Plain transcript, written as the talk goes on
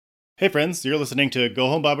Hey friends, you're listening to Go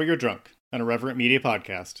Home Bible You're Drunk, an irreverent media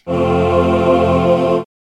podcast.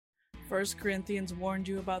 1 Corinthians warned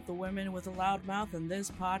you about the women with a loud mouth, and this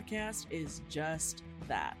podcast is just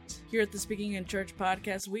that. Here at the Speaking in Church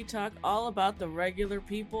podcast, we talk all about the regular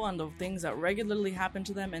people and the things that regularly happen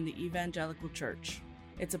to them in the evangelical church.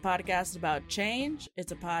 It's a podcast about change,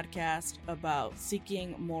 it's a podcast about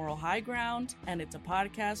seeking moral high ground, and it's a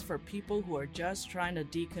podcast for people who are just trying to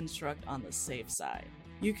deconstruct on the safe side.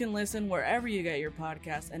 You can listen wherever you get your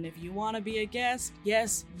podcast, and if you want to be a guest,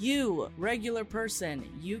 yes, you, regular person,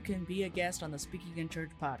 you can be a guest on the Speaking in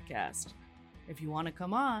Church podcast. If you want to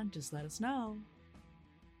come on, just let us know.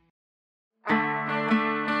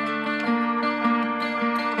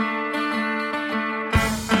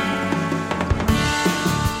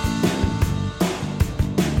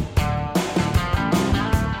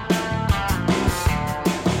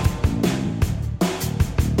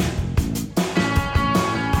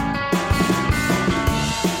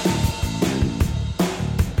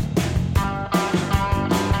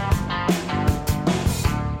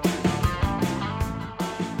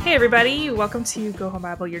 Hey everybody, welcome to Go Home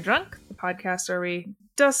Bible You're Drunk, the podcast where we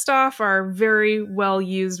dust off our very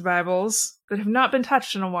well-used Bibles that have not been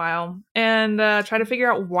touched in a while and try to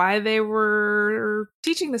figure out why they were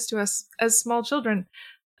teaching this to us as small children.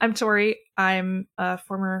 I'm Tori. I'm a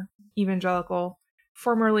former evangelical.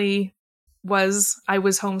 I was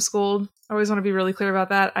homeschooled. I always want to be really clear about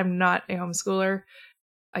that. I'm not a homeschooler.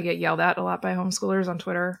 I get yelled at a lot by homeschoolers on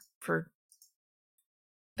Twitter for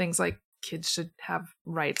things like kids should have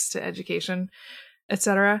rights to education,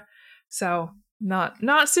 etc. So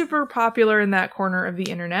not super popular in that corner of the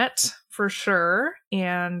internet for sure,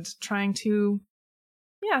 and trying to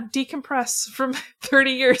decompress from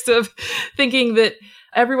 30 years of thinking that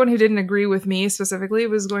everyone who didn't agree with me specifically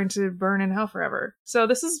was going to burn in hell forever. So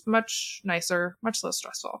this is much nicer, much less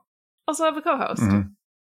stressful. Also have a co-host. Mm-hmm.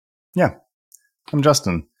 Yeah, I'm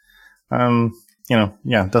Justin.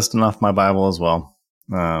 Dusting off my Bible as well.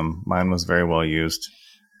 Mine was very well used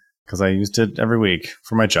because I used it every week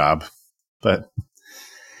for my job, but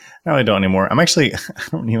now I don't anymore. I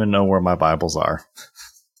don't even know where my Bibles are.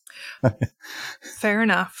 Fair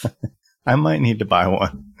enough. I might need to buy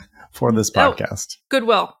one for this podcast.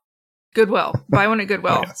 Goodwill. Buy one at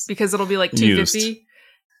Goodwill. Oh, yes. Because it'll be like $2.50.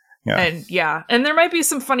 Yeah. And there might be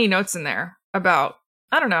some funny notes in there about,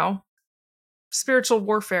 I don't know, spiritual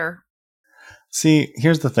warfare. See,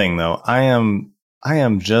 here's the thing though. I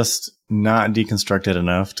am just not deconstructed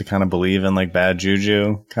enough to kind of believe in like bad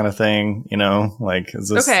juju kind of thing, you know, like is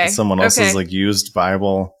this someone else's like used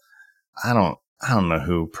Bible? I don't know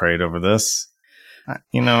who prayed over this, What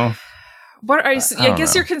are you? I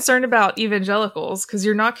guess you're concerned about evangelicals because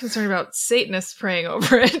you're not concerned about Satanists praying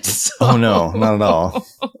over it. So. Oh no, not at all.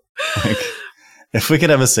 Like, if we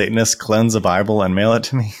could have a Satanist cleanse a Bible and mail it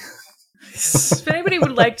to me. If anybody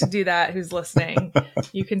would like to do that who's listening,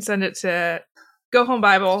 you can send it to Go Home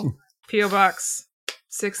Bible, P.O. Box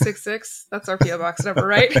 666. That's our P.O. Box number,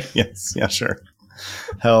 right? Yes. Yeah, sure.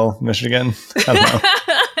 Hell, Michigan. I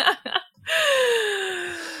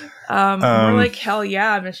don't know. More like hell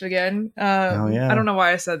yeah, Michigan. Hell yeah. I don't know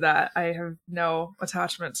why I said that. I have no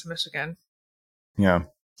attachment to Michigan. Yeah.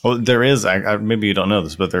 Well, there is, maybe you don't know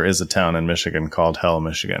this, but there is a town in Michigan called Hell,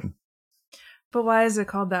 Michigan. But why is it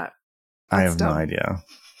called that? I have no idea.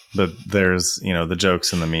 But there's, the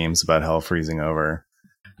jokes and the memes about hell freezing over.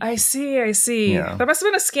 I see. Yeah. That must have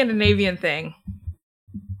been a Scandinavian thing.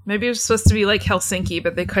 Maybe it was supposed to be like Helsinki,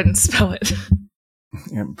 but they couldn't spell it.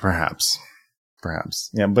 Yeah, perhaps.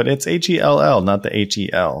 Yeah, but it's Hell, not the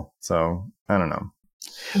HEL. So, I don't know.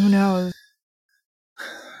 Who knows?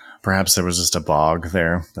 Perhaps there was just a bog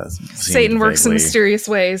there. Satan works in mysterious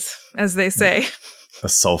ways, as they say. A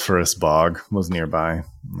sulfurous bog was nearby.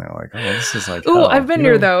 And they're like, oh, this is like ooh, hell. I've been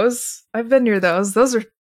near those. Those are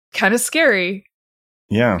kind of scary.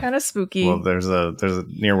 Yeah. Kind of spooky. Well, there's a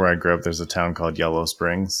near where I grew up, there's a town called Yellow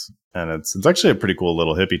Springs. And it's actually a pretty cool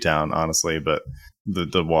little hippie town, honestly, but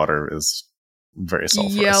the water is very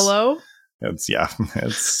sulfurous. Yellow? It's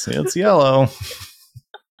yellow.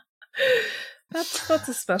 That's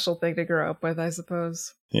a special thing to grow up with, I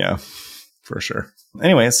suppose. Yeah. For sure.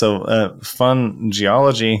 Anyway, so fun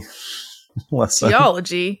geology lesson.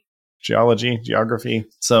 Geography.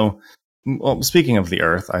 So, well, speaking of the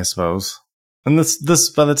Earth, I suppose, and this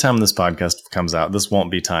by the time this podcast comes out, this won't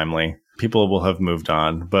be timely. People will have moved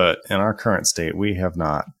on, but in our current state, we have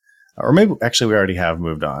not, or maybe actually we already have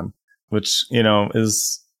moved on, which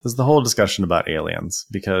is the whole discussion about aliens,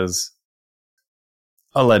 because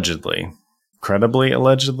allegedly credibly,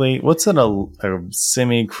 allegedly. What's it, a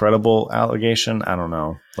semi-credible allegation? I don't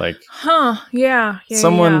know. Like,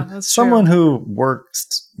 someone who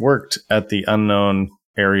worked at the unknown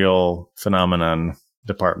aerial phenomenon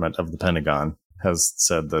department of the Pentagon has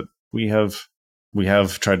said that we have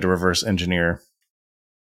tried to reverse engineer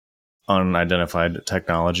unidentified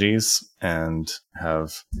technologies and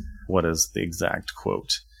have, what is the exact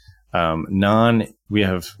quote? We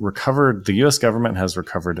have recovered, the US government has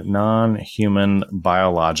recovered non-human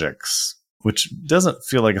biologics, which doesn't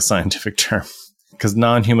feel like a scientific term, because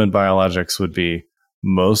non-human biologics would be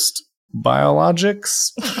most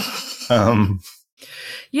biologics.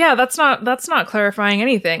 Yeah, that's not clarifying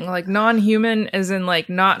anything. Like non-human as in like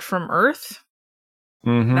not from Earth.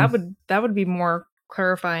 Mm-hmm. That would be more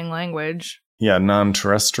clarifying language. Yeah,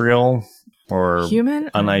 non-terrestrial or human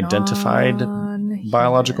unidentified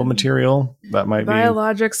biological material. That might be.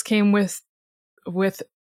 Biologics came with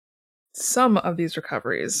some of these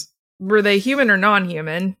recoveries. Were they human or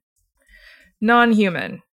non-human?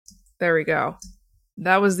 Non-human. There we go.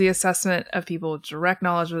 That was the assessment of people with direct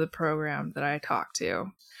knowledge of the program that I talked to.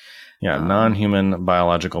 Yeah, non-human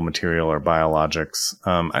biological material or biologics.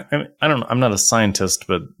 I don't know. I'm not a scientist,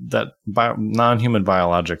 but that non-human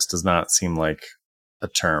biologics does not seem like a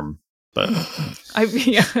term. But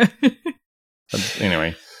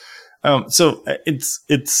anyway, so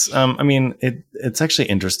it's actually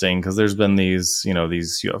interesting because there's been these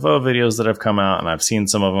UFO videos that have come out, and I've seen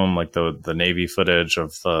some of them, like the Navy footage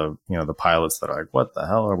of the pilots that are like, what the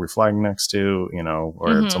hell are we flying next to?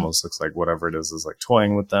 Or it almost looks like whatever it is like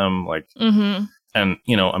toying with them, like, and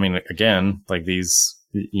again, like these,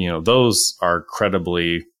 those are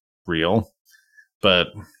credibly real, but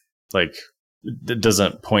like, it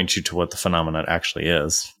doesn't point you to what the phenomenon actually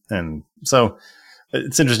is. And so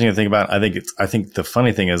it's interesting to think about. I think the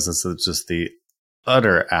funny thing is it's just the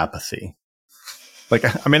utter apathy. Like,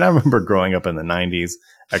 I remember growing up in the 90s,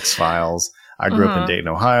 X-Files. I grew up in Dayton,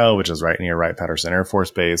 Ohio, which is right near Wright-Patterson Air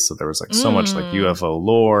Force Base. So there was like so much like UFO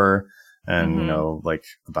lore and, like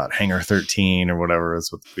about Hangar 13 or whatever.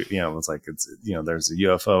 It's like, there's a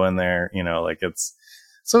UFO in there,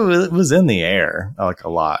 so it was in the air like a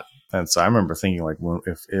lot. And so I remember thinking, like, well,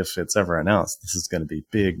 if it's ever announced, this is going to be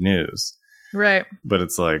big news. Right. But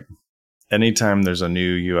it's like, anytime there's a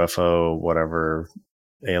new UFO, whatever,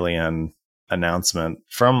 alien announcement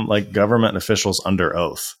from, like, government officials under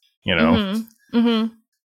oath,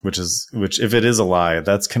 which if it is a lie,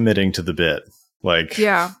 that's committing to the bit. Like,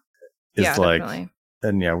 yeah. It's like, definitely.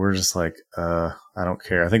 And we're just like, I don't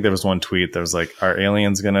care. I think there was one tweet that was like, are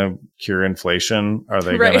aliens going to cure inflation? Are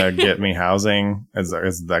they going to get me housing? Is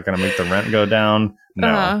that going to make the rent go down?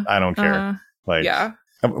 No, I don't care.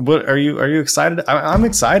 What are you excited? I'm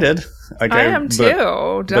excited. Like, I am too.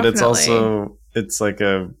 Definitely. But it's also, it's like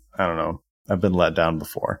I don't know. I've been let down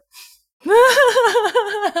before.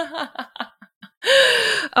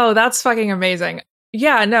 Oh, that's fucking amazing.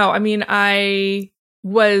 Yeah, no, I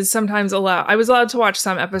was allowed to watch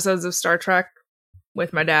some episodes of Star Trek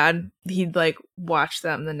with my dad. He'd like watch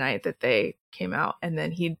them the night that they came out, and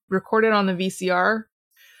then he'd record it on the VCR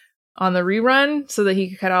on the rerun so that he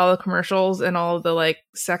could cut all the commercials and all of the like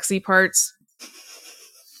sexy parts.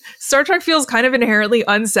 Star Trek feels kind of inherently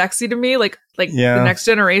unsexy to me, like the Next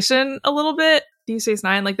Generation a little bit. Deep Space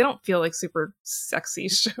Nine, like they don't feel like super sexy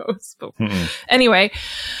shows. But anyway,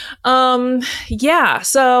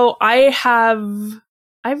 so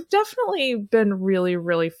I've definitely been really,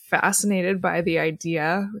 really fascinated by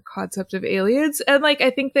the concept of aliens. And like, I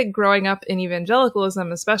think that growing up in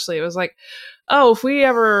evangelicalism, especially, it was like, oh, if we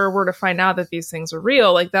ever were to find out that these things are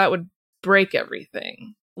real, like that would break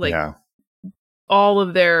everything. Like all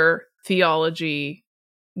of their theology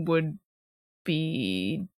would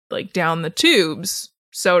be like down the tubes,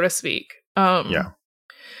 so to speak.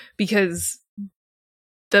 Because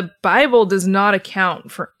the Bible does not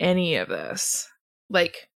account for any of this.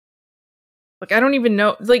 Like I don't even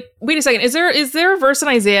know. Like, wait a second. Is there a verse in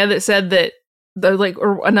Isaiah that said that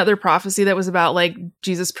or another prophecy that was about like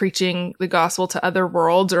Jesus preaching the gospel to other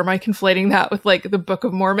worlds? Or am I conflating that with like the Book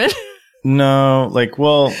of Mormon? No, like,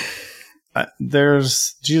 well,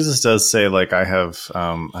 Jesus does say like, I have,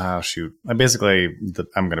 I'm going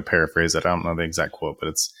to paraphrase it. I don't know the exact quote, but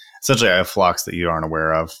it's essentially, I have flocks that you aren't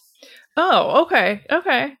aware of. Oh, okay.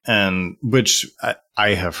 Okay. And which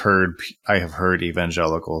I have heard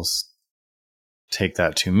evangelicals take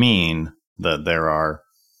that to mean that there are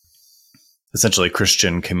essentially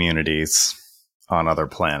Christian communities on other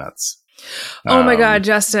planets. Oh my God,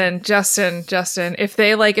 Justin. If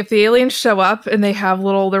the aliens show up and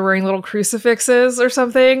they're wearing little crucifixes or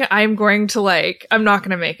something, I'm going to I'm not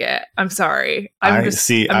going to make it. I'm sorry. I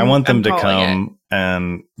want them to come.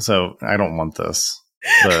 And so I don't want this,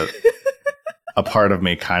 but a part of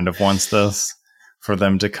me kind of wants this for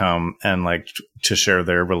them to come and to share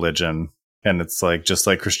their religion. And it's just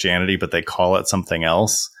like Christianity, but they call it something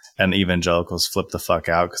else. And evangelicals flip the fuck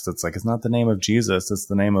out because it's not the name of Jesus. It's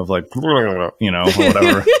the name of whatever,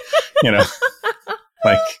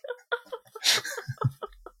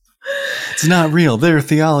 it's not real. Their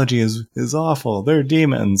theology is awful. They're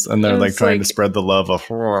demons. And they're trying to spread the love of,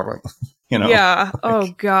 Yeah.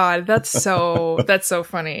 Oh God. That's so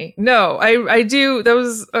funny. No, I do. That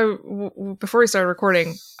was before we started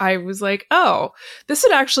recording, I was like, oh, this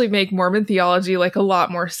would actually make Mormon theology a lot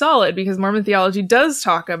more solid, because Mormon theology does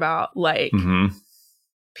talk about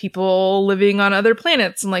people living on other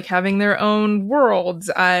planets and having their own worlds,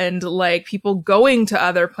 and people going to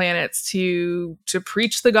other planets to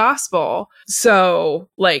preach the gospel. So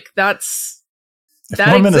if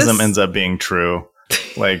Mormonism ends up being true,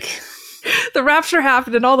 the rapture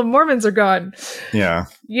happened and all the Mormons are gone. Yeah.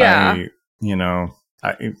 Yeah.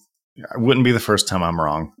 I wouldn't be the first time I'm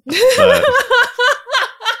wrong. But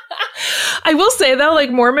I will say though,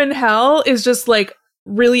 Mormon hell is just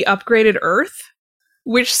really upgraded Earth,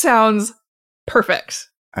 which sounds perfect.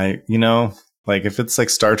 If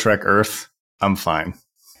it's Star Trek Earth, I'm fine.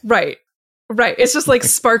 Right. It's just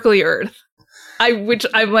sparkly Earth. Which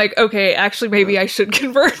I'm okay, actually maybe I should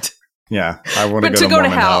convert. Yeah, I want to go to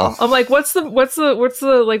hell. I'm what's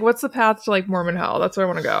the path to Mormon hell? That's where I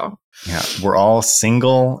want to go. Yeah, we're all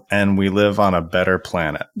single and we live on a better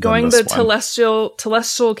planet. Going to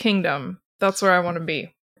Telestial Kingdom. That's where I want to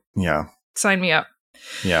be. Yeah. Sign me up.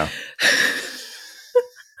 Yeah.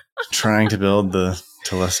 Trying to build the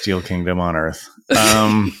Telestial Kingdom on Earth.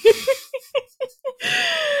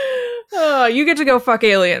 You get to go fuck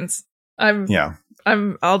aliens.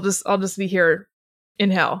 I'll just be here in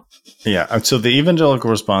hell. Yeah. So the evangelical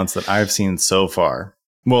response that I've seen so far,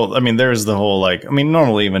 well, there's the whole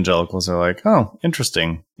normal evangelicals are oh,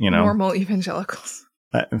 interesting, Normal evangelicals.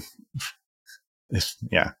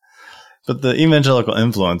 Yeah. But the evangelical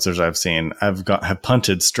influencers I've seen have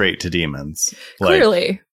punted straight to demons.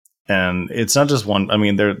 Clearly. And it's not just one.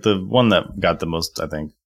 They're the one that got the most, I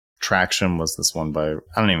think, traction was this one by,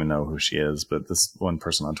 I don't even know who she is, but this one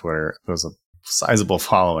person on Twitter was a sizable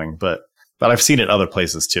following, but I've seen it other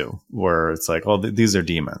places too, where it's these are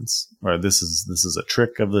demons, or this is a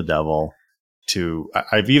trick of the devil.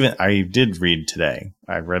 I did read today.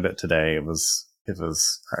 I read it today. It was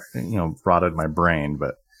rotted my brain,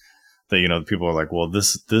 but that people are well,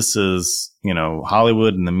 this is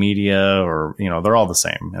Hollywood and the media, or they're all the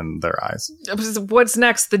same in their eyes. What's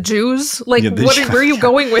next? The Jews? Where are you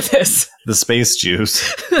going with this? The space Jews.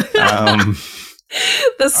 The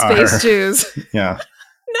space Jews. Yeah.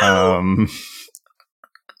 No.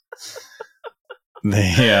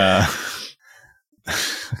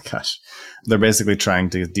 Gosh, they're basically trying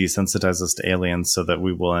to desensitize us to aliens so that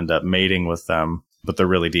we will end up mating with them, but they're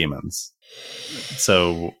really demons.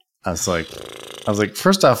 So I was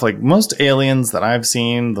first off, most aliens that I've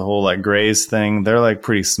seen, the whole Greys thing, they're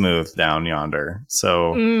pretty smooth down yonder.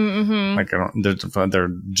 So they're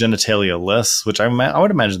genitalia-less, which I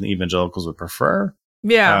would imagine the evangelicals would prefer.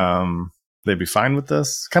 Yeah. They'd be fine with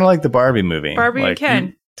this. Kind of like the Barbie movie. Barbie and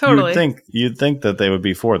Ken. Totally. You'd think that they would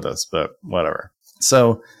be for this, but whatever.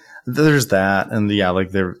 So there's that. And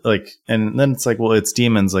they're and then it's well, it's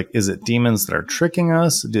demons. Is it demons that are tricking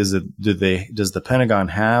us? Does the Pentagon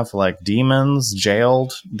have demons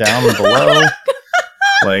jailed down below?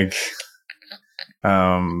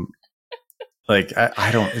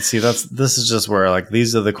 I don't see this is just where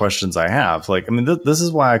these are the questions I have. This is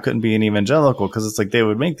why I couldn't be an evangelical, because it's they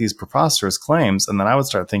would make these preposterous claims, and then I would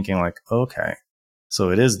start thinking okay, so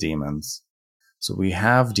it is demons. So we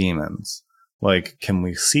have demons. Can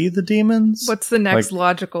we see the demons? What's the next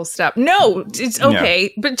logical step? No, it's okay,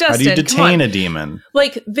 yeah. But Justin, how do you detain a demon?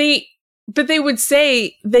 They would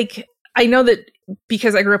say I know that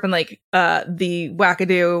because I grew up in the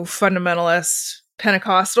wackadoo fundamentalist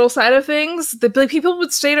Pentecostal side of things, that people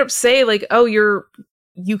would straight up say oh,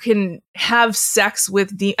 you can have sex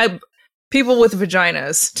with people with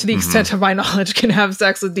vaginas, to the extent of my knowledge, can have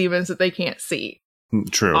sex with demons that they can't see.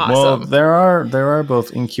 True. Awesome. Well, there are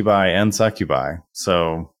both incubi and succubi.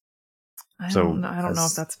 So I don't know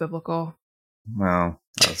if that's biblical. Well,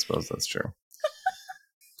 I suppose that's true.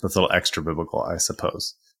 That's a little extra biblical, I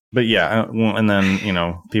suppose. But yeah, and then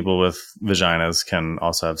people with vaginas can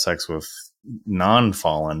also have sex with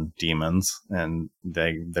non-fallen demons, and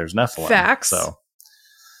there's Nephilim. Facts. So,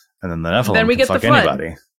 and then the Nephilim can fuck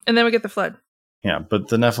anybody. And then we get the flood. Yeah, but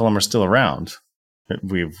the Nephilim are still around.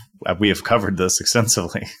 We have covered this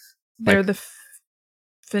extensively. They're the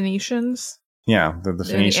Phoenicians. Yeah, they're the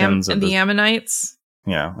Phoenicians and the Ammonites.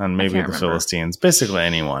 Yeah, and maybe the Philistines. Basically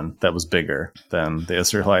anyone that was bigger than the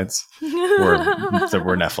Israelites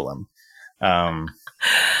were Nephilim.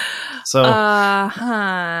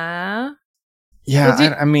 Yeah,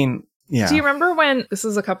 well, I mean, yeah. Do you remember when, this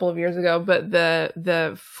was a couple of years ago, but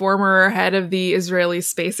the former head of the Israeli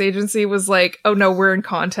Space Agency was like, oh no, we're in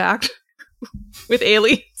contact with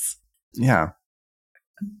aliens? Yeah.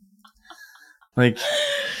 Like,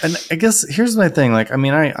 and I guess here's my thing. Like, I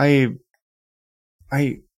mean, I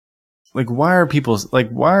like, why are people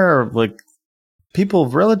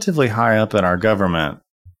relatively high up in our government,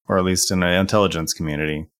 or at least in the intelligence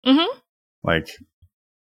community, like,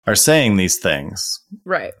 are saying these things,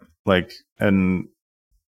 right? Like, and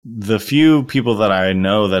the few people that I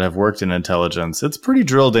know that have worked in intelligence, it's pretty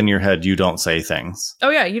drilled in your head. You don't say things. Oh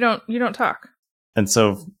yeah, you don't talk. And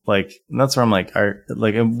so, like, that's where I'm like,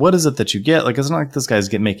 and what is it that you get? Like, it's not like this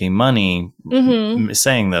guy's making money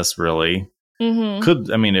saying this, really.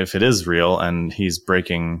 I mean, if it is real and he's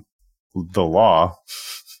breaking the law,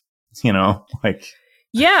 like.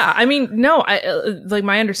 Yeah, I mean, no, like,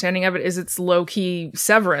 my understanding of it is it's low-key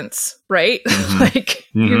severance, right? Like,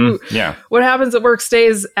 what happens at work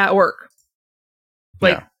stays at work.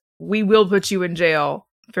 Like, we will put you in jail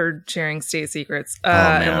for sharing state secrets.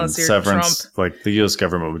 Unless you're severance, Trump. Like, the U.S.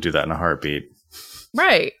 government would do that in a heartbeat.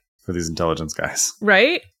 Right. For these intelligence guys.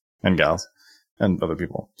 Right. And gals. And other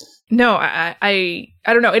people. No, I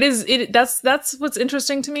don't know. That's what's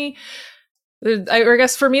interesting to me. I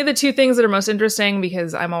guess for me, the two things that are most interesting,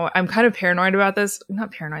 because I'm kind of paranoid about this.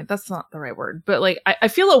 Not paranoid, that's not the right word. But like, I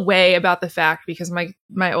feel a way about the fact, because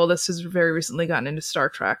my oldest has very recently gotten into Star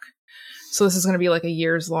Trek. So this is going to be like a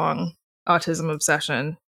years-long autism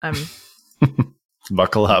obsession. I'm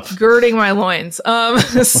buckle up, girding my loins. Yeah,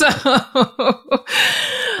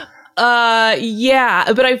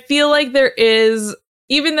 but I feel like there is,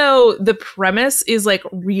 even though the premise is like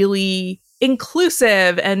really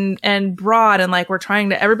inclusive and broad, and like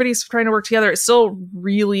everybody's trying to work together, it's still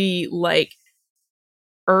really like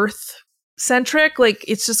Earth centric. Like,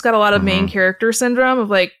 it's just got a lot of main character syndrome of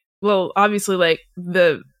like, well, obviously, like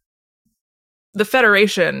the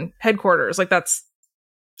Federation headquarters, like that's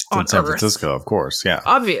on San Earth. Francisco, of course. Yeah,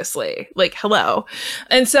 obviously, like, hello.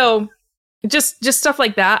 And so just stuff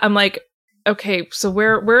like that, I'm like, okay, so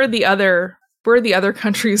where are the other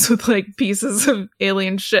countries with like pieces of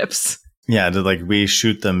alien ships? Yeah, did like we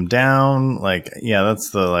shoot them down? Like, yeah,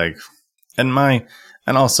 that's the like, and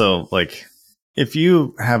also like, if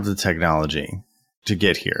you have the technology to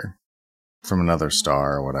get here from another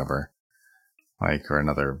star or whatever, like, or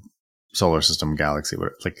another solar system, galaxy,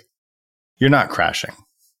 whatever, like, you're not crashing.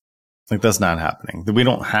 Like, that's not happening. We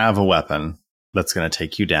don't have a weapon that's going to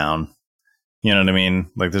take you down. You know what I mean?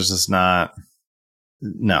 Like, there's just not,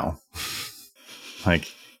 no.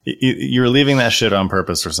 Like, you're leaving that shit on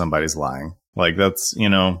purpose, or somebody's lying. Like, that's,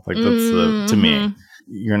 like, that's to me,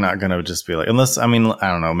 you're not going to just be like, unless, I mean, I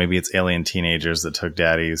don't know, maybe it's alien teenagers that took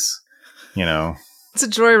daddies, It's a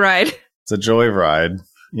joyride. It's a joyride,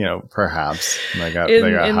 perhaps. They got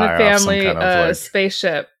in high the family off some kind of like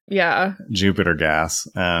spaceship. Yeah. Jupiter gas.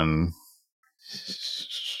 And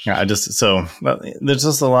yeah, there's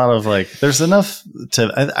just a lot of like, there's enough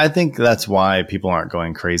I think that's why people aren't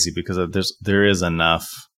going crazy, because there is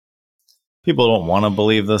enough. People don't want to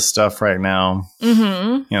believe this stuff right now.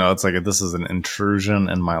 It's like, this is an intrusion,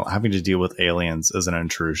 and having to deal with aliens is an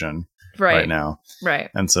intrusion right now. Right.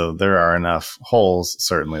 And so there are enough holes,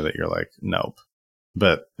 certainly, that you're like, nope.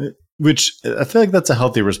 But, which I feel like that's a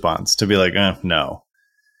healthy response, to be like, no.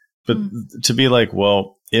 But to be like,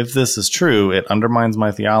 well, if this is true, it undermines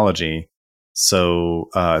my theology. So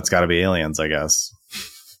it's got to be aliens, I guess.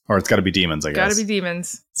 Or it's got to be demons, I guess. Got to be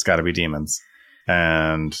demons. It's got to be demons.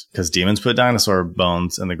 And because demons put dinosaur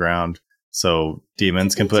bones in the ground, so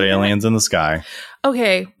demons can put aliens in the sky.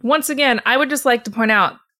 Okay, once again, I would just like to point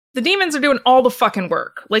out, the demons are doing all the fucking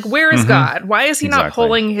work. Like, where is God? Why is he not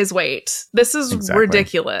pulling his weight? This is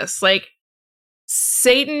ridiculous. Like,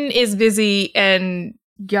 Satan is busy and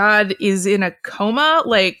God is in a coma.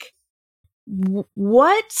 Like,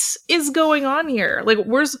 what is going on here? Like,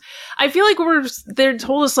 I feel like they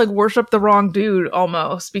told us like worship the wrong dude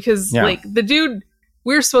almost, because like the dude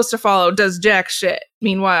we're supposed to follow does jack shit.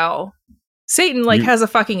 Meanwhile, Satan has a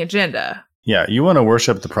fucking agenda. Yeah, you want to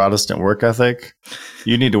worship the Protestant work ethic?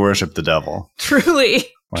 You need to worship the devil. Truly.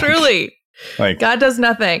 Like, God does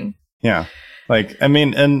nothing. Yeah. Like, I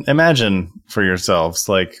mean, and imagine for yourselves,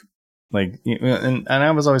 like, and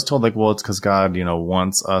I was always told, like, well, it's because God,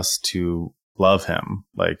 wants us to love him.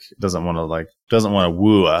 Like, doesn't want to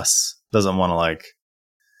woo us. Doesn't want to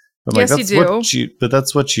but yes, that's you do. But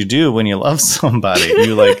that's what you do when you love somebody.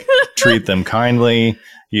 You treat them kindly.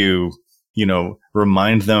 You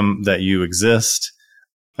remind them that you exist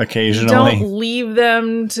occasionally. You don't leave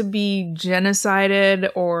them to be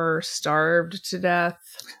genocided or starved to death.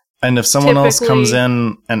 And if someone else comes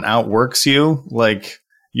in and outworks you,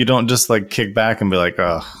 you don't just kick back and be like,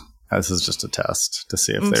 oh, this is just a test to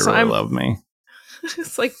see if they really love me.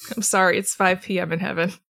 It's like, I'm sorry, it's 5 p.m. in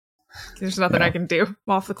heaven. There's nothing I can do. I'm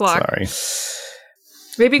off the clock. Sorry.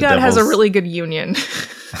 Maybe God has a really good union.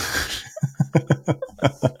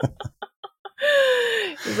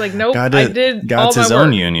 He's like, nope, God's his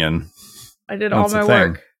own union. I did all my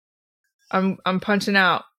work. I'm punching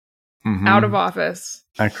out. Mm-hmm. Out of office.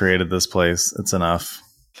 I created this place. It's enough.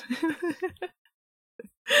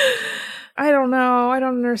 I don't know. I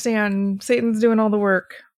don't understand. Satan's doing all the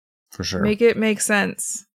work. For sure. Make it make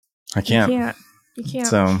sense. I can't. You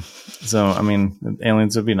can't. So I mean,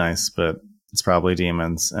 aliens would be nice, but it's probably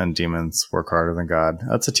demons, and demons work harder than God.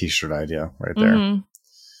 That's a t-shirt idea right there.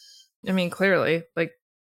 Mm-hmm. I mean, clearly,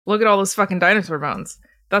 look at all those fucking dinosaur bones.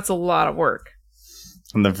 That's a lot of work.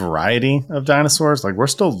 And the variety of dinosaurs, we're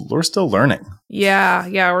still learning.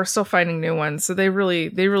 Yeah, we're still finding new ones. So they really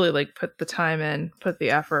put the time in, put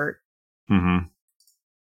the effort. Mm-hmm.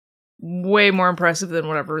 Way more impressive than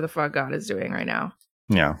whatever the fuck God is doing right now.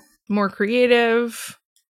 Yeah. More creative,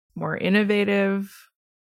 more innovative,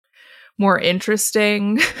 more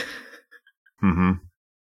interesting. Mm-hmm.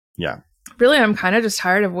 Yeah. Really, I'm kind of just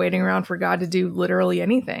tired of waiting around for God to do literally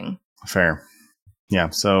anything. Fair. Yeah.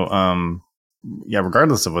 So,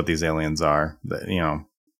 regardless of what these aliens are,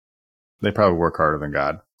 they probably work harder than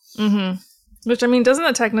God. Mm-hmm. Which, I mean, doesn't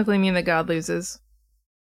that technically mean that God loses?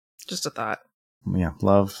 Just a thought. Yeah.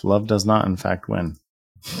 Love does not, in fact, win.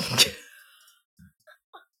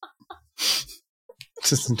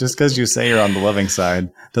 Just because you say you're on the loving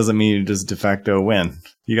side doesn't mean you just de facto win.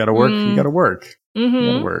 You got to work. You got to work. Mm-hmm.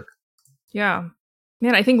 You got to work. Yeah.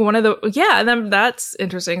 Man, I think then that's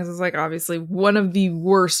interesting because it's obviously one of the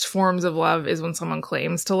worst forms of love is when someone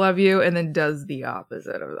claims to love you and then does the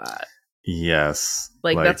opposite of that. Yes.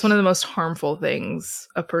 That's one of the most harmful things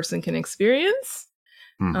a person can experience.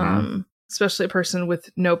 Mm-hmm. Especially a person with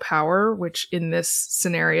no power, which in this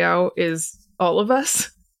scenario is all of us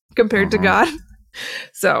compared to God.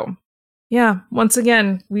 So, yeah, once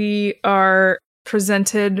again, we are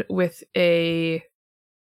presented with a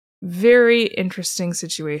very interesting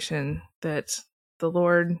situation that the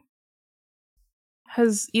Lord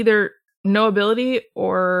has either no ability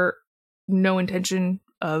or no intention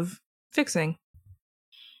of fixing.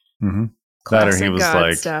 Mm-hmm. That or he was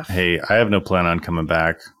God stuff. Hey, I have no plan on coming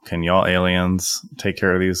back. Can y'all aliens take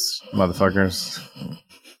care of these motherfuckers?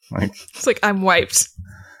 It's I'm wiped.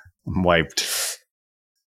 I'm wiped.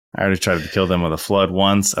 I already tried to kill them with a flood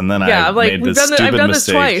once, and then I've done this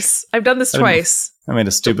twice. I've done this twice. I made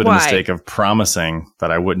a stupid mistake of promising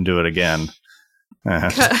that I wouldn't do it again.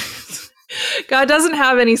 God doesn't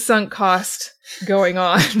have any sunk cost going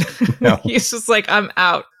on. No. He's just I'm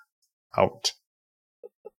out. Out.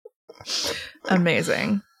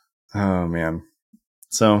 Amazing. Oh, man.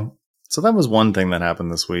 So that was one thing that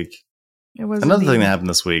happened this week. It was another thing that happened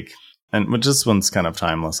this week, and this one's kind of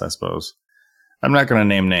timeless, I suppose. I'm not going to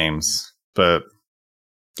name names, but...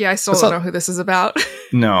 Yeah, I still don't know who this is about.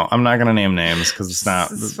 No, I'm not going to name names because it's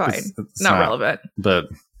not... It's fine. It's not relevant. But...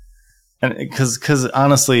 Because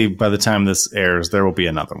honestly, by the time this airs, there will be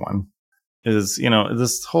another one.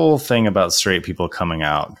 This whole thing about straight people coming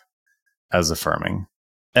out as affirming.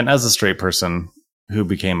 And as a straight person who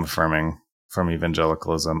became affirming from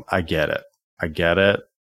evangelicalism, I get it.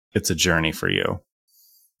 It's a journey for you.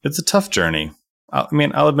 It's a tough journey.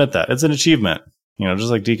 I'll admit that. It's an achievement.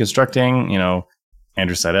 Just like deconstructing,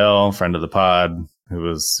 Andrew Seidel, friend of the pod, who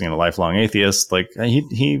was, lifelong atheist,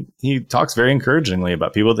 he talks very encouragingly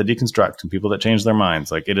about people that deconstruct and people that change their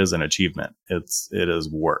minds. It is an achievement. It is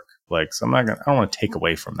work. So I don't want to take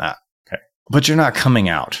away from that. Okay. But you're not coming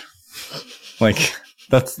out.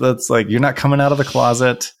 That's you're not coming out of the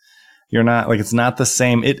closet. You're not it's not the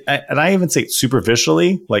same. And I even say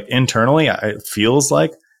superficially, internally, it feels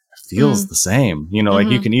the same.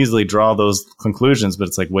 You can easily draw those conclusions, but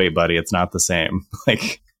it's wait, buddy, it's not the same.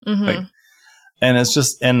 And it's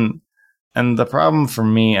just and the problem for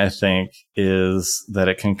me, I think, is that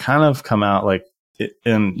it can kind of come out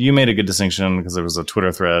and you made a good distinction because there was a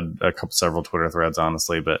Twitter thread, several Twitter threads,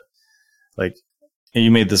 honestly, but you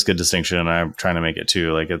made this good distinction, and I'm trying to make it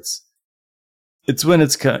too. it's when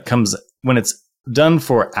when it's done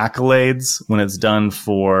for accolades, when it's done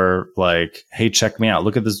for like, hey, check me out.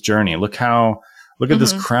 Look at this journey. Look at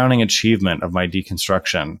this crowning achievement of my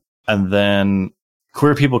deconstruction. And then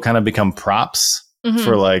queer people kind of become props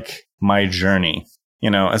for like my journey, you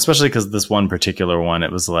know, especially because this one particular one,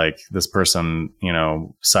 it was like this person, you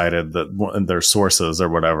know, cited that their sources or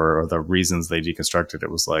whatever, or the reasons they deconstructed.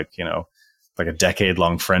 It was like, you know, like a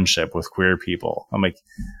decade-long friendship with queer people. I'm like,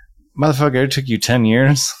 motherfucker, it took you 10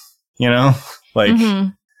 years, you know, like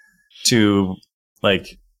to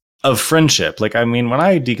like of friendship. Like, I mean, when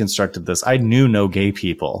I deconstructed this, I knew no gay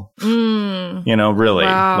people, you know, really.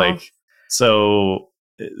 Wow. Like, so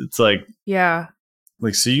it's like, yeah,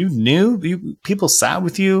 like, so people sat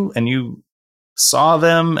with you and you saw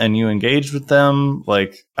them and you engaged with them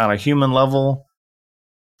like on a human level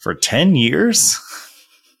for 10 years,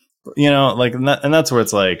 you know, like, and that's where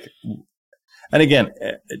it's like, and again,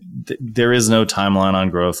 there is no timeline on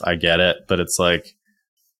growth. I get it, but it's like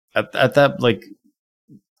at that, like,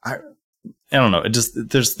 I don't know. It just,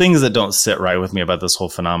 there's things that don't sit right with me about this whole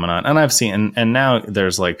phenomenon. And I've seen, and now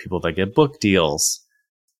there's like people that get book deals.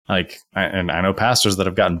 Like, and I know pastors that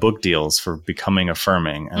have gotten book deals for becoming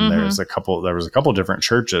affirming. And there was a couple different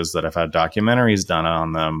churches that have had documentaries done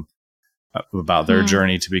on them about their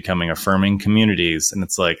journey to becoming affirming communities. And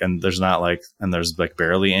it's like, and there's like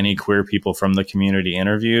barely any queer people from the community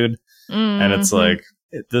interviewed. And it's like,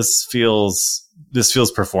 this feels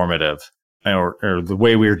performative, or the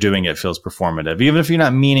way we're doing it feels performative, even if you're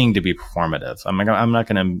not meaning to be performative. I'm not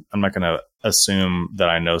going to assume that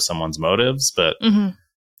I know someone's motives, but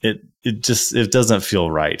it doesn't feel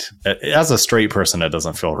right. As a straight person, it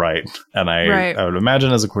doesn't feel right. And I would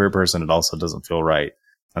imagine as a queer person, it also doesn't feel right.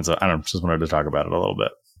 And so just wanted to talk about it a little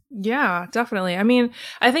bit. Yeah, definitely. I mean,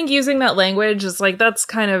 I think using that language is like, that's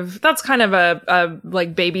kind of a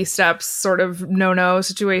like baby steps sort of no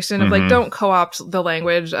situation of like, don't co-opt the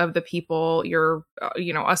language of the people you're,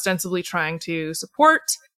 you know, ostensibly trying to support.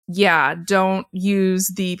 Yeah. Don't use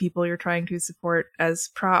the people you're trying to support as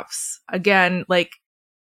props. Again, like,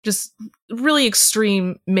 just really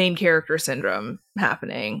extreme main character syndrome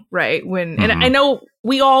happening, right? And I know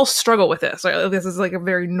we all struggle with this. Right? This is like a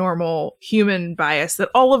very normal human bias that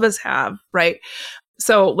all of us have, right?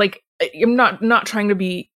 So like, I'm not trying to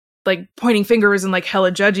be like pointing fingers and like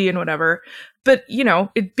hella judgy and whatever, but you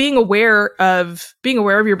know, being aware of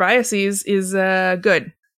your biases is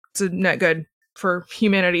good. It's not good for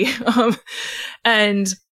humanity,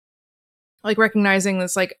 and like recognizing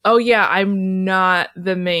this, like, oh yeah, I'm not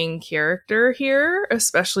the main character here,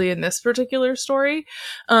 especially in this particular story.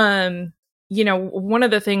 You know, one of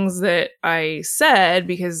the things that I said,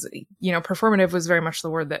 because, you know, performative was very much the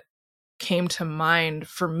word that came to mind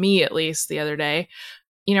for me, at least the other day.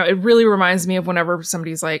 You know, it really reminds me of whenever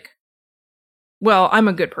somebody's like, well, I'm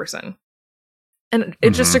a good person. And it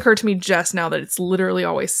just occurred to me just now that it's literally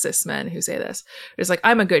always cis men who say this. It's like,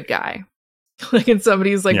 I'm a good guy. Like in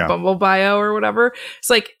somebody's like Bumble bio or whatever.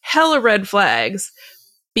 It's like hella red flags,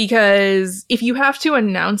 because if you have to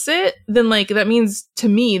announce it, then like that means to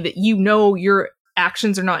me that, you know, your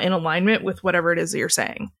actions are not in alignment with whatever it is that you're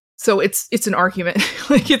saying. So it's an argument.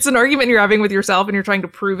 Like it's an argument you're having with yourself, and you're trying to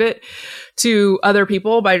prove it to other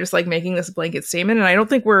people by just like making this blanket statement. And I don't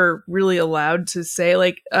think we're really allowed to say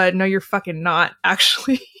like, no, you're fucking not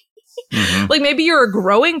actually. Like maybe you're a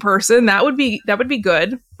growing person. That would be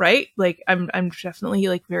good, right? Like I'm definitely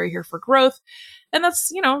like very here for growth. And that's,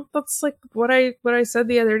 you know, that's like what I said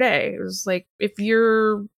the other day. It was like, if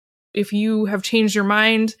you have changed your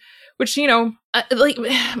mind, which, you know, like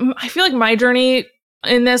I feel like my journey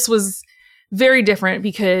in this was very different,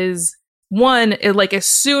 because one, like as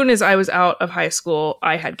soon as I was out of high school,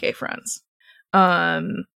 I had gay friends.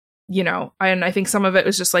 You know, and I think some of it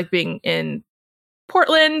was just like being in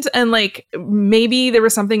Portland, and like maybe there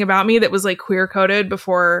was something about me that was like queer coded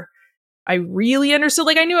before I really understood.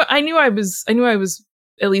 Like I knew I was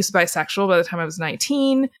at least bisexual by the time I was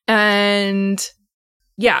 19. And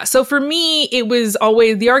yeah, so for me, it was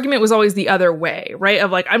always, the argument was always the other way, right? Of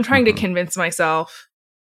like, I'm trying to convince myself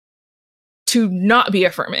to not be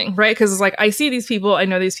affirming, right? Because it's like, I see these people, I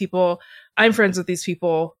know these people, I'm friends with these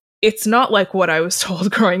people. It's not like what I was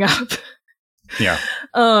told growing up. Yeah.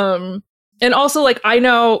 And also, like, I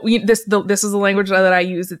know this is the language that I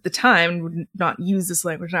used at the time. Would not use this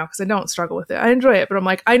language now because I don't struggle with it. I enjoy it, but I'm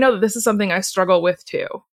like, I know that this is something I struggle with too,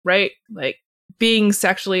 right? Like being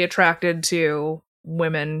sexually attracted to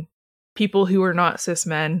women, people who are not cis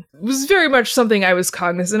men, was very much something I was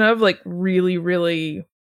cognizant of, like really, really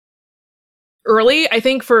early. I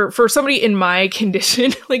think for somebody in my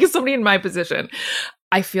condition, like somebody in my position,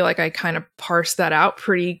 I feel like I kind of parsed that out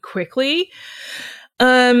pretty quickly.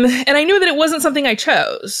 And I knew that it wasn't something I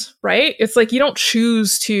chose, right? It's like you don't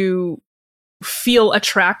choose to feel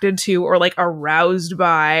attracted to or like aroused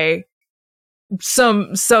by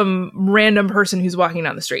some random person who's walking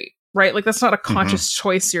down the street, right? Like that's not a conscious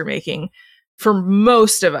choice you're making for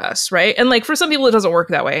most of us, right? And like for some people it doesn't work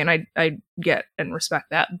that way, and I get and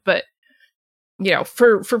respect that. But you know,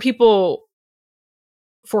 for people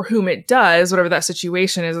for whom it does, whatever that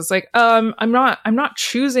situation is, it's like, I'm not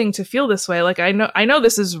choosing to feel this way. Like I know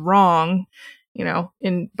this is wrong, you know,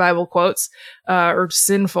 in Bible quotes, or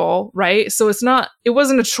sinful, right? So it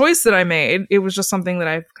wasn't a choice that I made. It was just something that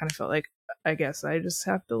I kind of felt like, I guess I just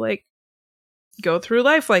have to like go through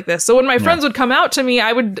life like this. So when my friends would come out to me,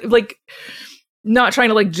 I would like, not trying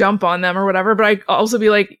to like jump on them or whatever, but I also be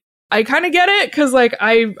like, I kind of get it. Cause like,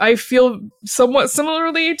 I feel somewhat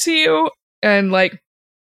similarly to you. And like,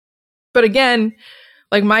 but again,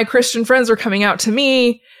 like my Christian friends were coming out to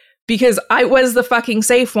me because I was the fucking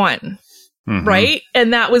safe one. Right.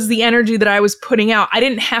 And that was the energy that I was putting out. I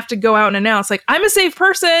didn't have to go out and announce like, I'm a safe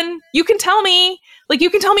person. You can tell me. Like, you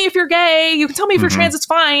can tell me if you're gay. You can tell me if you're trans. It's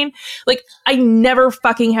fine. Like, I never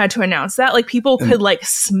fucking had to announce that. Like, people could like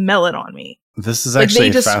smell it on me. This is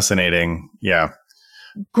actually like, fascinating. Yeah.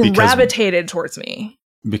 Gravitated towards me.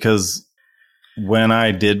 Because when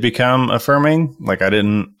I did become affirming, like I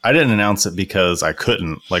didn't announce it because I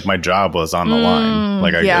couldn't. Like my job was on the line.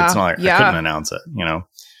 Like it's not like I couldn't announce it, you know.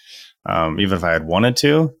 Even if I had wanted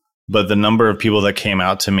to. But the number of people that came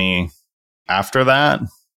out to me after that,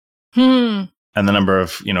 and the number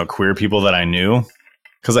of, you know, queer people that I knew,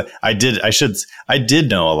 because I did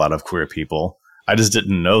know a lot of queer people. I just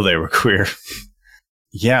didn't know they were queer.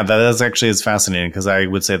 Yeah, that is actually is fascinating, because I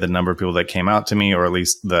would say the number of people that came out to me, or at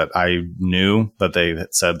least that I knew that they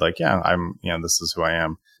had said like, yeah, I'm, you know, this is who I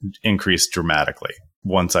am, increased dramatically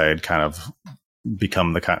once I had kind of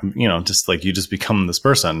become the kind, you know, just like you just become this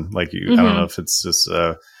person. Like you, I don't know if it's just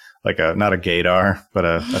like not a gaydar, but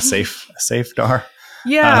a safe dar.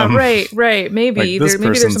 Yeah, right. Maybe like maybe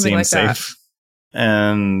there's something like safe.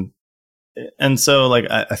 That. And so like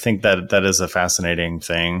I think that is a fascinating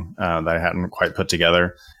thing that I hadn't quite put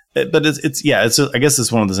together. But it's just, I guess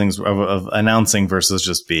it's one of the things of announcing versus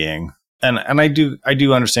just being. And I do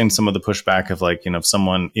understand some of the pushback of like, you know, if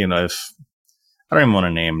someone, you know, if I don't even want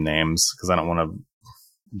to name names because I don't want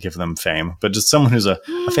to give them fame, but just someone who's a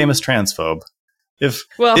famous transphobe. If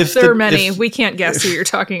there are many, we can't guess who you're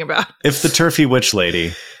talking about. If the turfy witch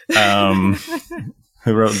lady,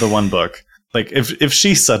 who wrote the one book, like if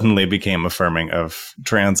she suddenly became affirming of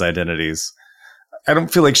trans identities, I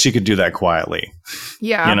don't feel like she could do that quietly.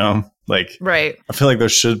 Yeah. You know, like, right. I feel like there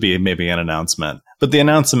should be maybe an announcement, but the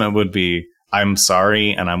announcement would be, I'm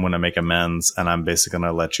sorry, and I'm going to make amends, and I'm basically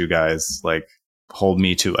going to let you guys like hold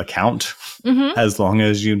me to account as long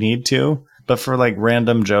as you need to. But for like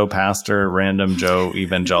random Joe pastor, random Joe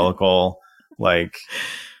evangelical, like,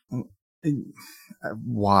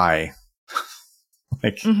 why?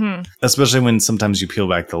 Like, especially when sometimes you peel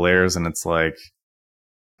back the layers and it's like,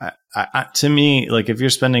 to me, like if you're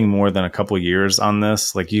spending more than a couple years on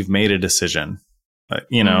this, like you've made a decision,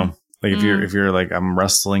 you know, like if you're like, I'm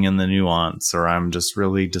wrestling in the nuance, or I'm just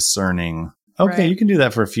really discerning. Okay, you can do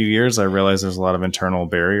that for a few years. I realize there's a lot of internal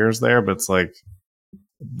barriers there, but it's like,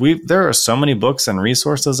 there are so many books and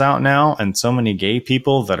resources out now, and so many gay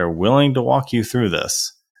people that are willing to walk you through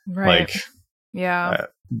this. Right. Like, yeah.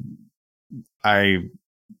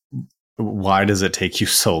 Why does it take you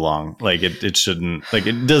so long? Like it shouldn't, like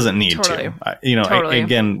it doesn't need to, you know,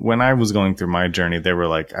 again, when I was going through my journey, there were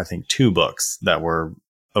like, I think 2 books that were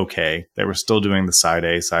okay. They were still doing the side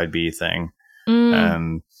A, side B thing.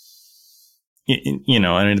 And, you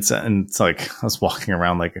know, and it's like, I was walking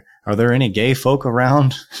around like, are there any gay folk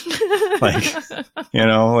around? Like, you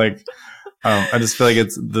know, like, I just feel like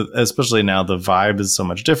especially now the vibe is so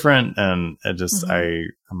much different, and it just,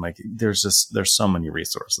 I'm like, there's so many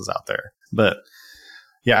resources out there. But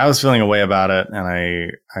yeah, I was feeling a way about it. And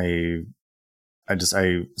I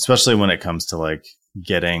especially when it comes to like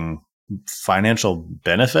getting financial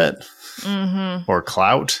benefit or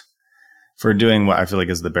clout for doing what I feel like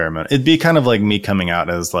is the bare minimum. It'd be kind of like me coming out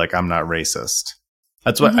as like, I'm not racist.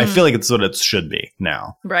 That's what I feel like it's what it should be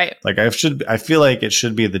now. Right. Like I feel like it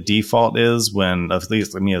should be the default is when, at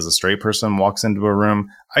least me as a straight person walks into a room,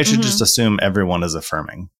 I should just assume everyone is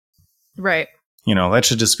affirming. Right. You know, that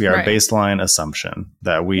should just be our baseline assumption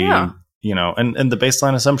that we, you know, and the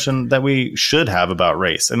baseline assumption that we should have about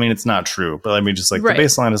race. I mean, it's not true, but I mean, just like the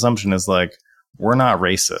baseline assumption is like, we're not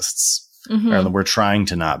racists. or we're trying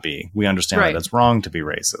to not be. We understand that it's wrong to be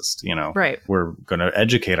racist. You know, we're going to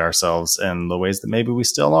educate ourselves in the ways that maybe we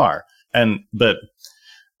still are. But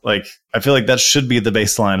like, I feel like that should be the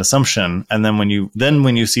baseline assumption. And then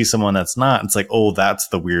when you see someone that's not, it's like, oh, that's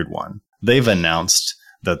the weird one. They've announced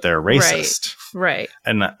that they're racist. Right.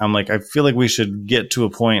 And I'm like, I feel like we should get to a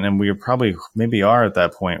point, and we probably maybe are at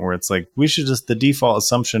that point, where it's like, we should just, the default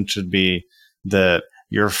assumption should be that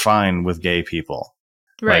you're fine with gay people.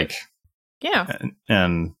 Right. Like, yeah.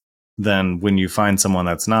 And then when you find someone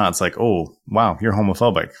that's not, it's like, oh, wow, you're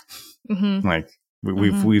homophobic. Like,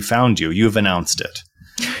 we found you. You've announced it.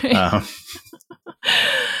 Yeah.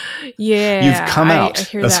 You've come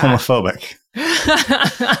out as homophobic.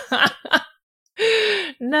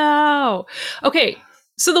 No. Okay.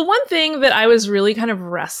 So the one thing that I was really kind of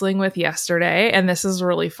wrestling with yesterday, and this is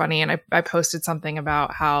really funny, and I posted something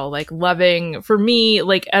about how, like, loving, for me,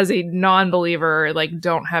 like, as a non-believer, like,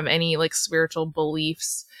 don't have any, like, spiritual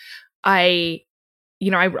beliefs, I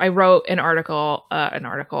wrote an article,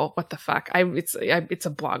 what the fuck? It's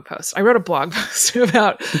a blog post. I wrote a blog post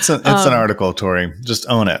about... It's an article, Tori. Just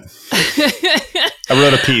own it. I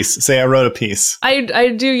wrote a piece. Say I wrote a piece.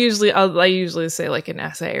 I usually say like an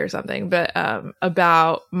essay or something, but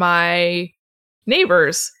about my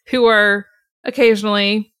neighbors who are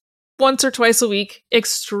occasionally, once or twice a week,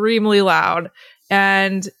 extremely loud.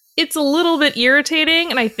 And it's a little bit irritating.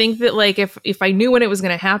 And I think that, like, if I knew when it was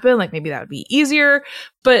going to happen, like, maybe that would be easier.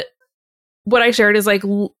 But what I shared is, like,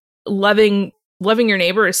 loving your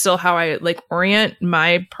neighbor is still how I, like, orient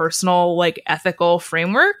my personal, like, ethical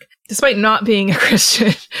framework, despite not being a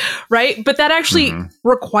Christian, right? But that actually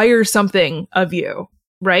requires something of you,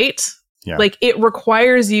 right? Yeah. Like, it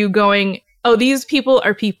requires you going, oh, these people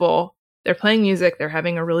are people. They're playing music. They're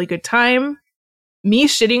having a really good time. Me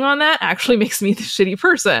shitting on that actually makes me the shitty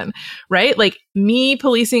person, right? Like, me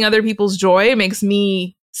policing other people's joy makes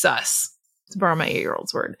me sus, to borrow my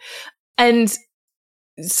 8-year-old's word. And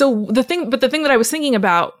so the thing that I was thinking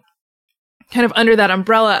about, kind of under that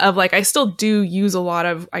umbrella of, like, I still do use a lot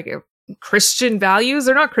of, like, Christian values.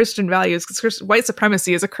 They're not Christian values, because white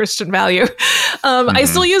supremacy is a Christian value. I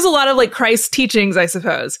still use a lot of, like, Christ's teachings, I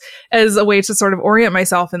suppose, as a way to sort of orient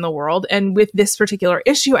myself in the world. And with this particular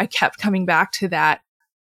issue, I kept coming back to that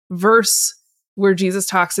verse where Jesus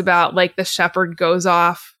talks about, like, the shepherd goes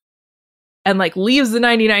off and, like, leaves the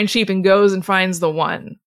 99 sheep and goes and finds the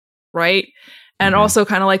one, right? And also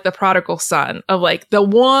kind of like the prodigal son of, like, the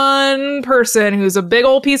one person who's a big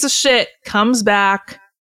old piece of shit comes back.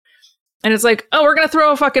 And it's like, oh, we're going to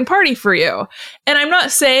throw a fucking party for you. And I'm not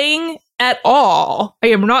saying at all,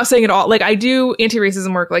 like, I do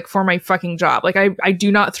anti-racism work, like, for my fucking job. Like, I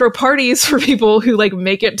do not throw parties for people who, like,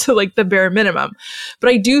 make it to, like, the bare minimum. But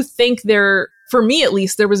I do think for me at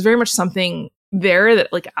least, there was very much something there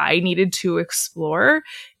that, like, I needed to explore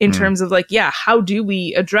in terms of, like, yeah, how do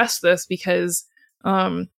we address this? Because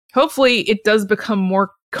hopefully it does become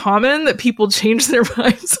more common that people change their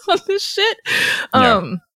minds on this shit.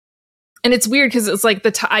 And it's weird because it's like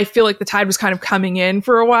I feel like the tide was kind of coming in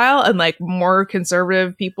for a while, and, like, more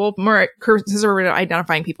conservative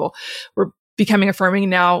identifying people were becoming affirming.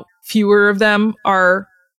 And now fewer of them are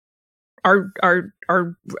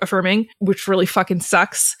affirming, which really fucking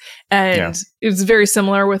sucks. And it was very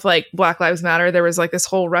similar with, like, Black Lives Matter. There was, like, this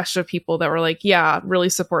whole rush of people that were like, yeah, really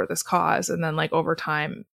support this cause. And then, like, over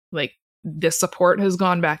time, like, this support has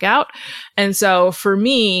gone back out. And so for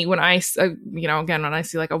me, when I, again, when I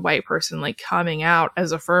see, like, a white person, like, coming out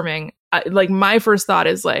as affirming, like, my first thought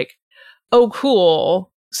is, like, oh,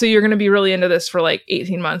 cool. So you're going to be really into this for, like,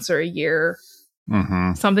 18 months or a year,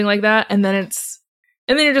 something like that. And then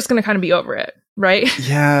you're just going to kind of be over it. Right.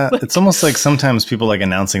 Yeah. It's almost like sometimes people, like,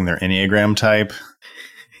 announcing their Enneagram type,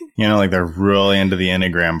 like, they're really into the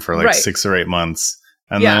Enneagram for, like, 6 or 8 months.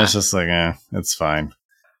 And then it's just like, it's fine.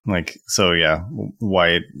 Like, so yeah,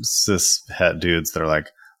 white cis het dudes that are like,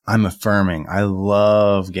 I'm affirming. I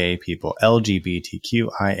love gay people,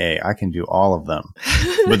 LGBTQIA. I can do all of them.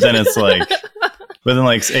 But then it's like,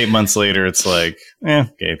 8 months later, it's like,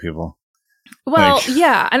 gay people. Well, like,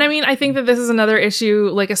 yeah. And I mean, I think that this is another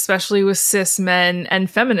issue, like, especially with cis men and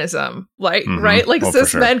feminism, like, right? Like,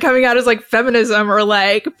 cis men coming out as, like, feminism or,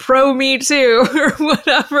 like, pro Me Too or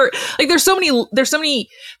whatever. Like, there's so many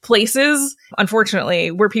places,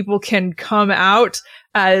 unfortunately, where people can come out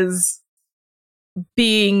as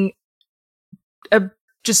being a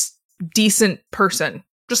just decent person,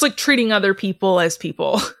 just, like, treating other people as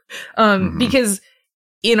people. Because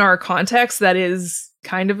in our context, that is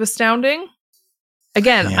kind of astounding.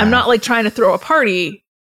 Again, I'm not, like, trying to throw a party,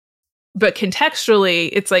 but contextually,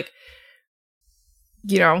 it's like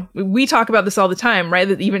you know, we talk about this all the time, right?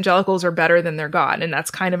 That evangelicals are better than their God. And that's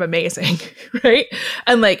kind of amazing, right?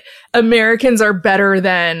 And like Americans are better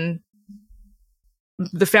than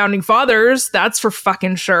the founding fathers. That's for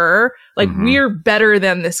fucking sure. Like we're better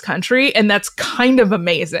than this country. And that's kind of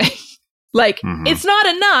amazing. Like it's not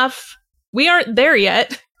enough. We aren't there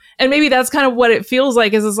yet. And maybe that's kind of what it feels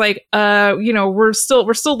like is it's like, you know, we're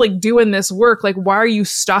still like doing this work. Like, why are you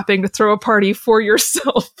stopping to throw a party for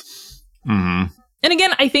yourself? And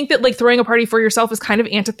again, I think that like throwing a party for yourself is kind of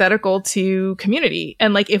antithetical to community.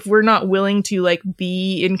 And like, if we're not willing to like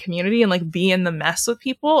be in community and like be in the mess with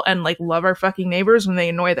people and like love our fucking neighbors when they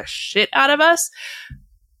annoy the shit out of us,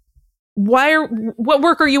 what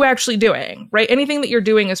work are you actually doing? Right? Anything that you're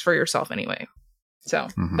doing is for yourself anyway. So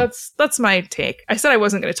that's my take. I said I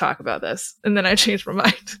wasn't going to talk about this, and then I changed my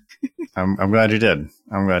mind. I'm glad you did.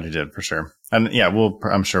 I'm glad you did for sure. And yeah,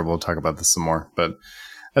 I'm sure we'll talk about this some more. But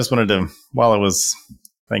I just wanted to, while it was,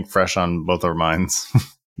 I think, fresh on both our minds,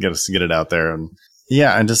 get it out there. And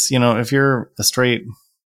yeah, and just, you know, if you're a straight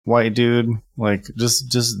white dude, like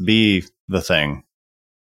just be the thing.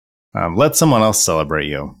 Let someone else celebrate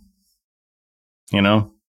you. You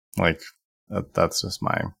know, like that's just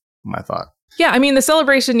my thought. Yeah, I mean, the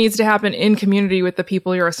celebration needs to happen in community with the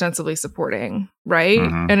people you're ostensibly supporting, right?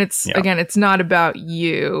 And it's, again, it's not about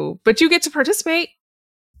you, but you get to participate.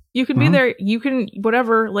 You can be there. You can,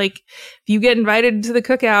 whatever, like, if you get invited to the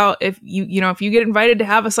cookout, if you get invited to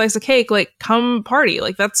have a slice of cake, like, come party.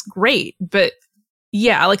 Like, that's great. But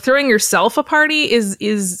yeah, like, throwing yourself a party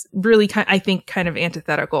is really, I think, kind of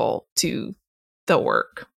antithetical to the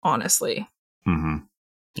work, honestly.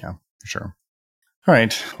 Yeah, for sure. All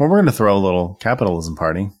right. Well, we're going to throw a little capitalism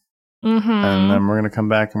party. And then we're going to come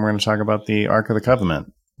back and we're going to talk about the Ark of the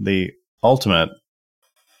Covenant, the ultimate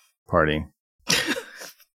party.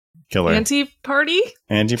 Killer. Anti-party?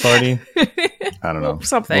 Anti-party? I don't know.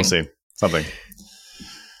 Something. We'll see. Something.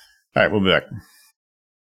 All right. We'll be back.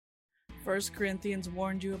 1 Corinthians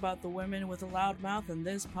warned you about the women with a loud mouth, and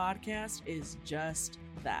this podcast is just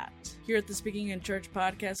that. Here at the Speaking in Church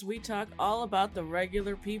podcast, we talk all about the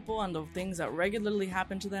regular people and the things that regularly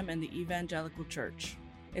happen to them in the evangelical church.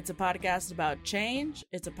 It's a podcast about change,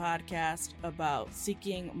 it's a podcast about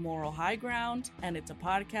seeking moral high ground, and it's a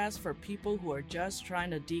podcast for people who are just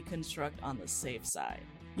trying to deconstruct on the safe side.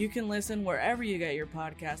 You can listen wherever you get your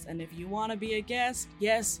podcast, and if you want to be a guest,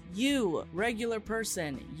 yes, you, regular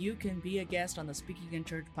person, you can be a guest on the Speaking in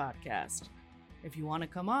Church podcast. If you want to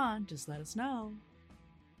come on, just let us know.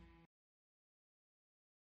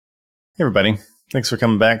 Hey everybody, thanks for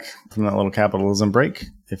coming back from that little capitalism break.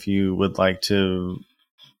 If you would like to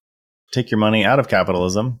take your money out of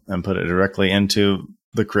capitalism and put it directly into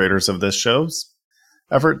the creators of this show's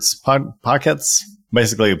efforts, pockets,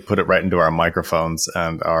 basically put it right into our microphones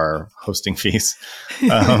and our hosting fees.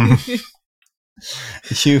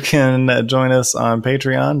 You can join us on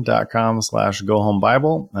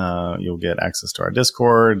patreon.com/gohomebible. You'll get access to our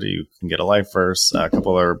Discord. You can get a life verse, a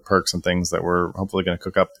couple other perks and things that we're hopefully going to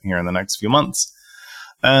cook up here in the next few months.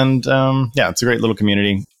 And yeah, it's a great little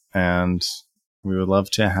community, and we would love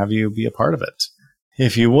to have you be a part of it.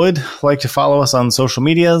 If you would like to follow us on social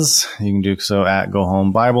medias, you can do so at Go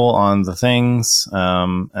Home Bible on the things.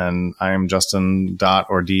 And I am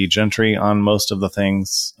Justin.or.D Gentry on most of the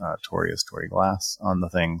things. Tori is Tori Glass on the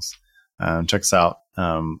things. Check us out.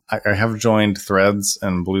 I have joined Threads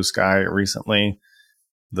and Blue Sky recently.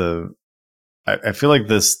 I feel like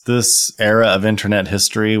this era of internet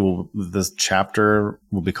history, this chapter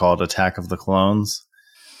will be called Attack of the Clones.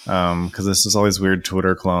 Because there's just all these weird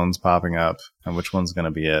Twitter clones popping up, and which one's going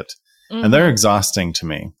to be it? And they're exhausting to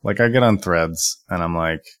me. Like, I get on Threads, and I'm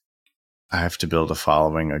like, I have to build a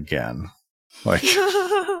following again. Like,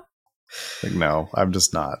 like no, I'm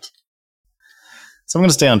just not. So I'm going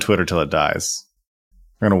to stay on Twitter till it dies.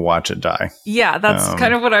 We're going to watch it die. Yeah, that's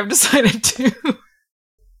kind of what I've decided to.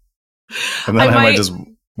 And then I might just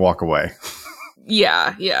walk away.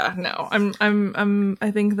 Yeah, no. I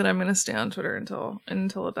think that I'm gonna stay on Twitter until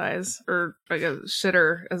it dies, or I guess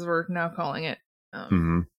shitter as we're now calling it.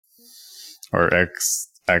 Or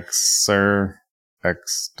Xter,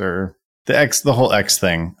 the whole X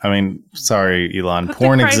thing. I mean, sorry, Elon.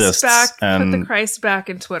 Porn exists. Put the Christ back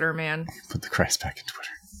in Twitter, man. Put the Christ back in Twitter.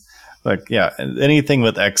 Like, yeah, anything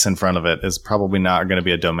with X in front of it is probably not going to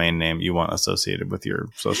be a domain name you want associated with your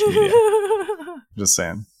social media. Just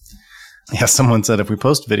saying. Yeah, someone said if we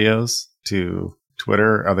post videos to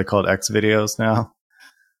Twitter, are they called X videos now?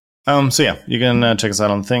 So yeah, you can check us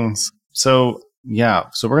out on things. So yeah,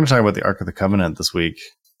 so we're going to talk about the Ark of the Covenant this week.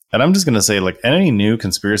 And I'm just going to say, like, any new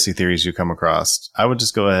conspiracy theories you come across, I would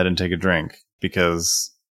just go ahead and take a drink,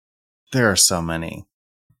 because there are so many.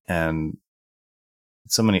 and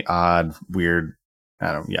so many odd, weird,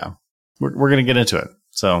 yeah. We're going to get into it.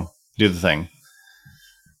 So do the thing.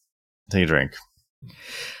 Take a drink.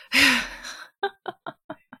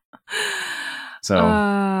 So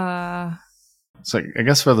I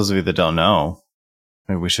guess for those of you that don't know,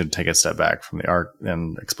 maybe we should take a step back from the Ark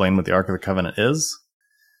and explain what the Ark of the Covenant is.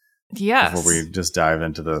 Yes. Before we just dive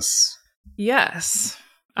into this. Yes.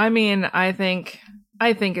 I mean, I think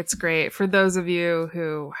it's great for those of you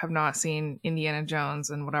who have not seen Indiana Jones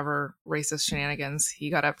and whatever racist shenanigans he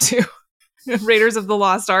got up to. Raiders of the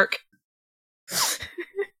Lost Ark.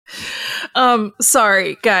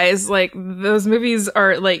 Sorry, guys. Like, those movies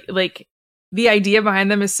are like the idea behind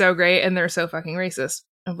them is so great, and they're so fucking racist.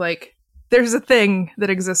 Of like, there's a thing that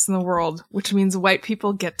exists in the world, which means white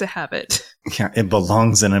people get to have it. Yeah, it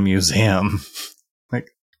belongs in a museum. Like,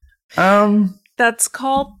 that's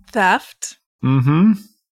called theft. Mm-hmm.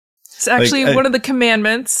 It's actually one of the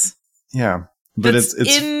commandments. Yeah, but it's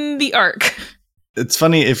in the Ark. It's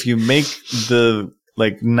funny if you make the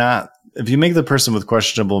if you make the person with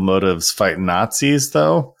questionable motives fight Nazis,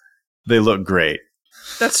 though, they look great.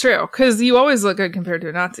 That's true, because you always look good compared to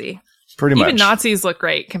a Nazi. Pretty much. Even Nazis look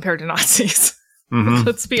great compared to Nazis. Mm-hmm.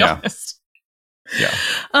 Let's be honest.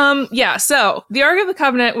 Yeah. So the Ark of the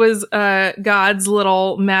Covenant was God's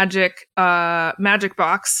little magic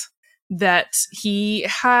box that he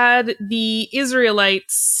had the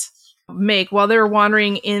Israelites make while they were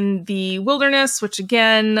wandering in the wilderness, which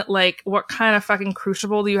again, like, what kind of fucking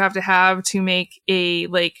crucible do you have to make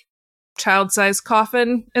a child-sized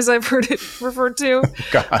coffin, as I've heard it referred to,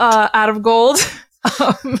 out of gold?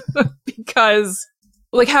 Because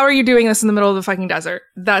how are you doing this in the middle of the fucking desert?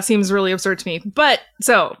 That seems really absurd to me. But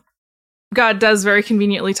so God does very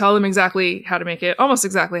conveniently tell them exactly how to make it, almost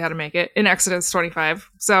exactly how to make it in Exodus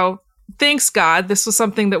 25. So thanks, God. This was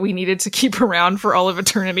something that we needed to keep around for all of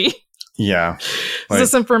eternity. Yeah.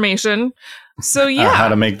 This information. So yeah. How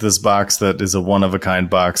to make this box that is a one-of-a-kind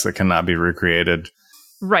box that cannot be recreated.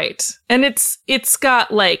 Right. And it's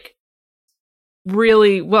got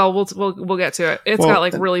really, well, we'll get to it. It's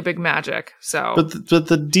got really big magic. So But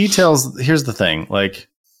the details, here's the thing.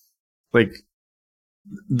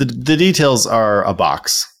 The details are a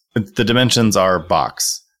box. The dimensions are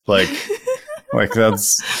box.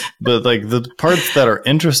 That's, but the parts that are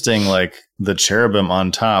interesting, like the cherubim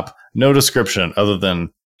on top, no description other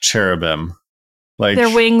than cherubim.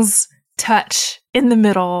 Their wings touch in the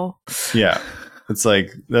middle. Yeah. It's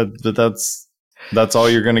that, but that's all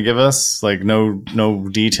you're going to give us? No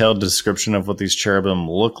detailed description of what these cherubim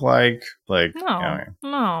look like? No,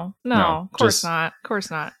 of course not. Of course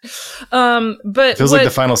not. But it feels like the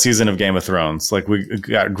final season of Game of Thrones. We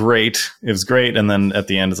got great. It was great. And then at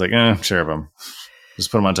the end, it's cherubim.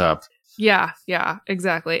 Just put them on top. Yeah,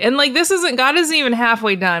 exactly. And God isn't even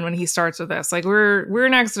halfway done when he starts with this. We're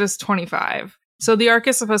in Exodus 25. So the Ark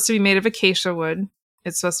is supposed to be made of acacia wood.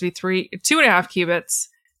 It's supposed to be 2.5 cubits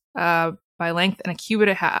by length, and a cubit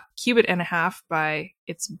and a half by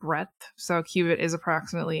its breadth. So a cubit is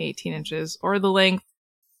approximately 18 inches, or the length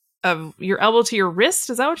of your elbow to your wrist.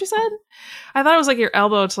 Is that what you said? I thought it was your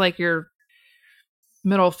elbow to your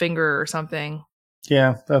middle finger or something.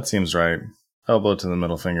 Yeah, that seems right. Elbow to the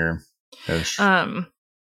middle finger-ish.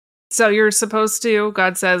 So you're supposed to,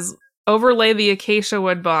 God says, overlay the acacia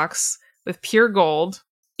wood box with pure gold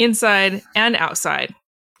inside and outside,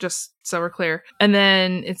 just so we're clear. And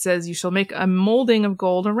then it says you shall make a molding of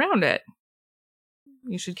gold around it.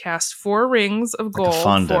 You should cast 4 rings of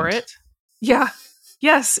gold for it. Yeah.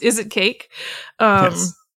 Yes. Is it cake?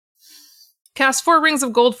 Yes. Cast 4 rings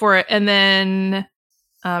of gold for it, and then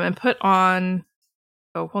and put on.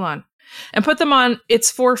 Oh, hold on. And put them on its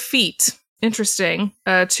 4 feet. Interesting.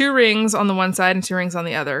 2 rings on the one side and 2 rings on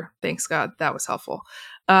the other. Thanks, God. That was helpful.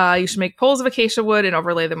 You should make poles of acacia wood and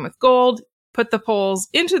overlay them with gold. Put the poles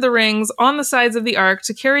into the rings on the sides of the Ark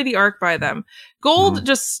to carry the Ark by them. Gold,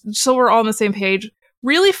 just so we're all on the same page,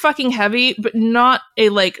 really fucking heavy, but not a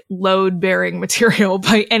load-bearing material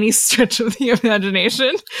by any stretch of the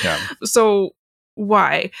imagination. Yeah. So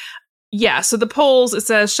why? Yeah, so the poles, it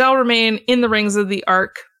says, shall remain in the rings of the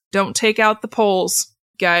Ark. Don't take out the poles,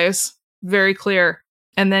 guys. Very clear.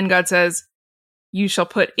 And then God says, you shall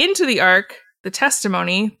put into the Ark the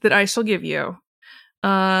testimony that I shall give you.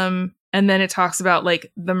 And then it talks about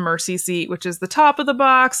the mercy seat, which is the top of the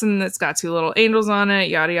box, and it's got 2 little angels on it,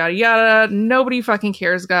 yada, yada, yada. Nobody fucking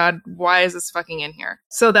cares, God. Why is this fucking in here?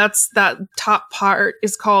 So that top part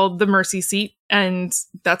is called the mercy seat, and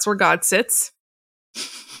that's where God sits.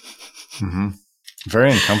 Mm-hmm.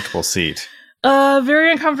 Very uncomfortable seat.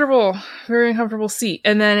 Very uncomfortable seat.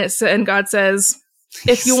 And then and God says,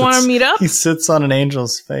 if you want to meet up. He sits on an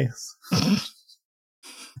angel's face.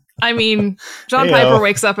 I mean, John Piper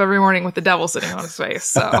wakes up every morning with the devil sitting on his face,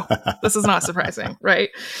 so this is not surprising, right?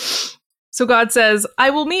 So God says,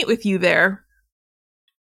 I will meet with you there.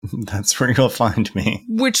 That's where you'll find me.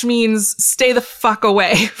 Which means stay the fuck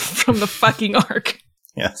away from the fucking ark.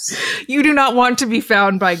 Yes. You do not want to be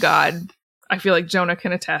found by God. I feel like Jonah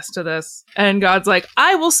can attest to this. And God's like,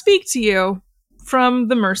 I will speak to you from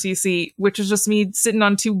the mercy seat, which is just me sitting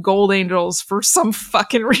on 2 gold angels for some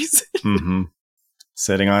fucking reason. Mm-hmm.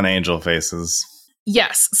 Sitting on angel faces.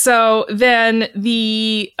 Yes. So then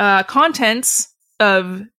the contents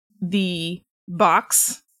of the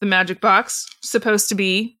box, the magic box, supposed to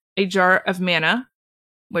be a jar of manna,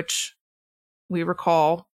 which we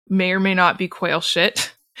recall may or may not be quail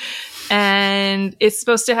shit. And it's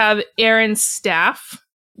supposed to have Aaron's staff,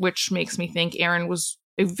 which makes me think Aaron was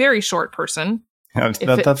a very short person. Yeah,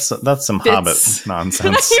 that's some Hobbit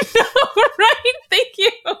nonsense. I know, right? Thank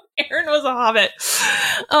you. Aaron was a hobbit.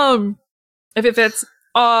 If it fits.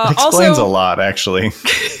 It explains a lot, actually.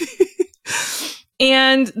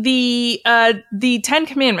 And the 10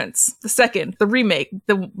 Commandments, the second, the remake,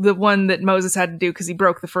 the one that Moses had to do because he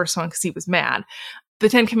broke the first one because he was mad. The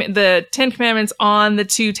 10 Commandments on the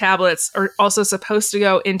 2 tablets are also supposed to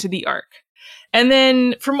go into the ark. And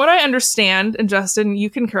then, from what I understand, and Justin, you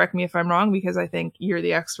can correct me if I'm wrong because I think you're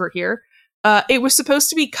the expert here, it was supposed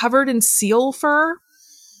to be covered in seal fur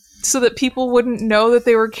so that people wouldn't know that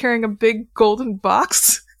they were carrying a big golden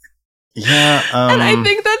box. Yeah. And I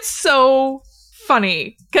think that's so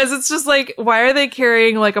funny because it's just like, why are they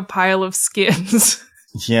carrying like a pile of skins?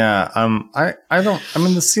 Yeah. I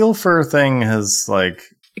mean, the seal fur thing has like...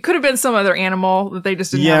 It could have been some other animal that they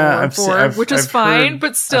just didn't have a word for, which is fine,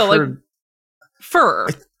 but still, like, fur.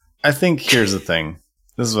 I think here's the thing.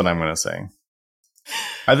 This is what I'm going to say.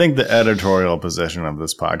 I think the editorial position of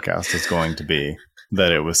this podcast is going to be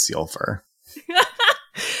that it was seal fur.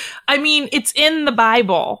 I mean, it's in the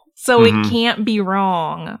Bible, so it can't be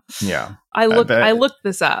wrong. Yeah. I looked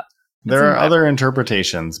this up. There are other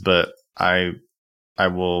interpretations, but I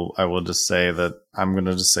will just say that I'm going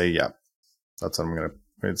to just say, yeah, that's what I'm going to,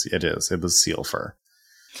 it was seal fur.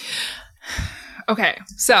 Okay.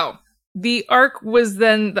 So the Ark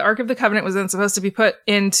of the Covenant was then supposed to be put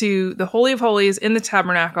into the Holy of Holies in the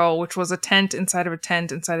tabernacle, which was a tent inside of a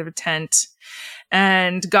tent inside of a tent.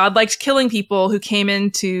 And God liked killing people who came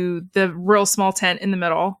into the real small tent in the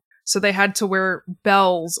middle. So they had to wear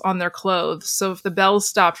bells on their clothes. So if the bells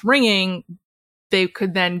stopped ringing, they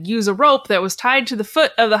could then use a rope that was tied to the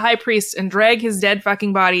foot of the high priest and drag his dead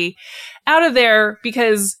fucking body out of there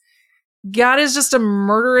because God is just a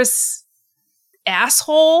murderous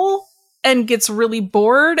asshole and gets really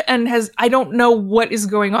bored and I don't know what is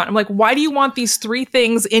going on. I'm like, why do you want these 3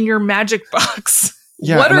 things in your magic box?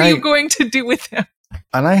 Yeah, what are you going to do with him?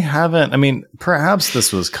 And I mean, perhaps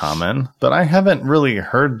this was common, but I haven't really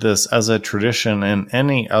heard this as a tradition in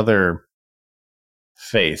any other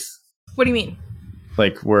faith. What do you mean?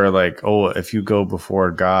 Like, where like, oh, if you go before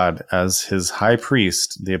God as his high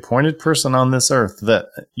priest, the appointed person on this earth, that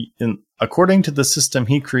according to the system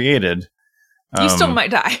he created, you still might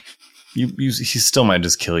die. He still might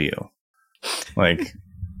just kill you. Like,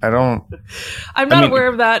 I'm not aware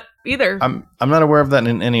of that either. I'm not aware of that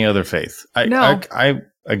in any other faith.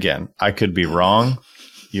 I could be wrong.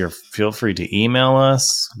 Feel free to email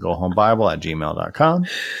us, gohomebible@gmail.com.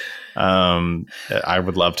 I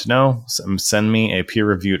would love to know. Send me a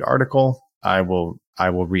peer-reviewed article. I will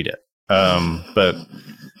read it. But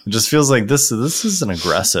it just feels like this is an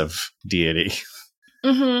aggressive deity.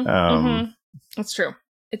 That's true.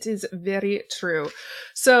 It is very true.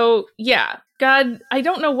 So yeah, God, I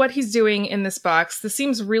don't know what he's doing in this box. This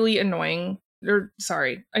seems really annoying. Or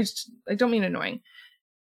sorry, I don't mean annoying.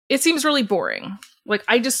 It seems really boring. Like,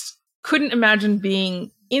 I just couldn't imagine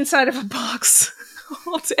being inside of a box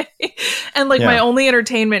all day. And like, my only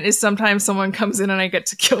entertainment is sometimes someone comes in and I get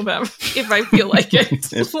to kill them if I feel like it.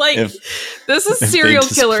 This is serial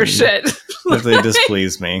killer shit. If they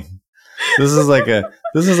displease me. This is like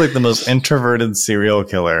the most introverted serial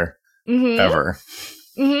killer ever.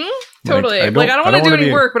 Totally. I don't want to do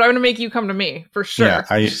any work, but I'm going to make you come to me for sure. Yeah,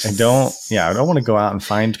 I don't want to go out and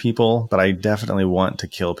find people, but I definitely want to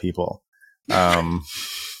kill people.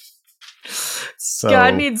 So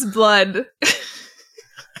God needs blood.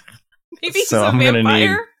 Maybe he's a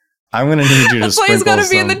vampire. I'm going to need you to sprinkle he's got to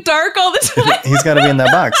be in the dark all the time. He's got to be in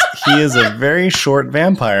that box. He is a very short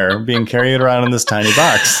vampire being carried around in this tiny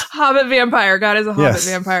box. Hobbit vampire. God is a hobbit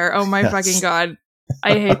vampire. Oh my fucking God.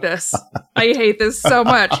 I hate this. I hate this so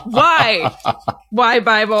much. Why? Why,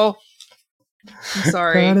 Bible? I'm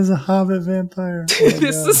sorry. God is a hobbit vampire.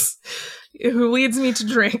 This is who leads me to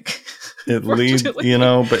drink. It leads, but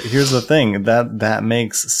here's the thing. That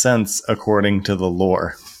makes sense according to the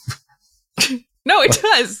lore. No, it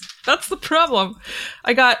does. That's the problem.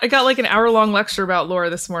 I got like an hour-long lecture about lore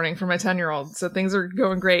this morning for my 10-year-old, so things are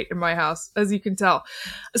going great in my house, as you can tell.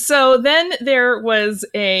 So then there was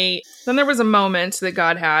a moment that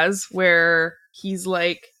God has where he's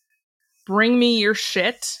like, bring me your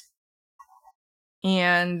shit.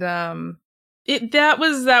 And that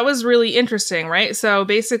was really interesting, right? So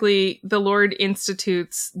basically the Lord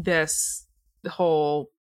institutes the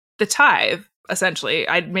tithe. Essentially,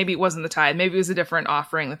 maybe it wasn't the tithe. Maybe it was a different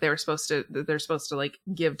offering that they're supposed to like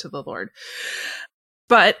give to the Lord.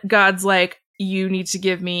 But God's like, you need to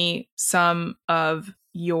give me some of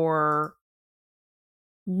your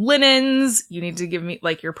linens. You need to give me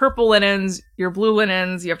like your purple linens, your blue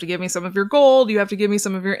linens. You have to give me some of your gold. You have to give me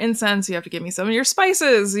some of your incense. You have to give me some of your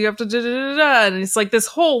spices. You have to da-da-da-da. And it's like this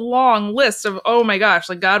whole long list of, oh my gosh,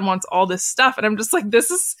 like God wants all this stuff. And I'm just like, this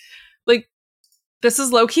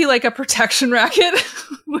is low-key like a protection racket.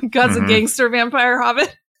 God's a gangster vampire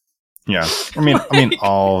hobbit. Yeah. I mean,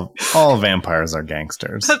 all vampires are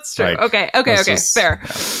gangsters. That's true. Like, okay, fair.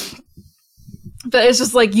 Yeah. But it's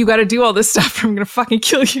just like, you got to do all this stuff or I'm going to fucking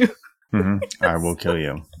kill you. I will kill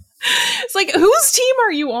you. It's like, whose team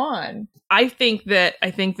are you on? I think that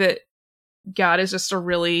God is just a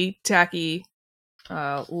really tacky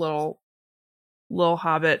little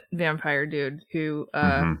hobbit vampire dude who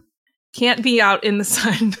can't be out in the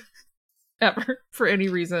sun ever for any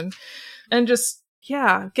reason, and just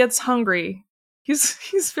gets hungry.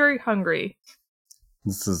 He's very hungry.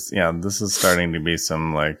 This is starting to be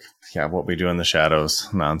some like what we do in the shadows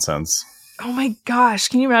nonsense. Oh my gosh,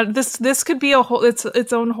 can you imagine this could be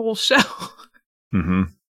its own whole show. It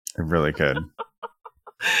really could.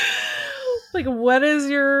 Like, what is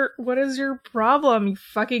your problem, you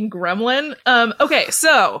fucking gremlin? Okay,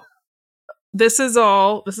 so this is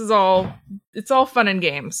all it's all fun and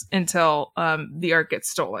games until the ark gets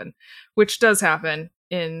stolen, which does happen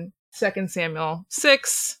in 2 Samuel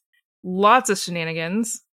 6. Lots of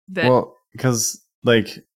shenanigans. Because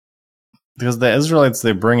the Israelites,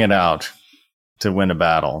 they bring it out to win a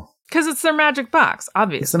battle. Because it's their magic box,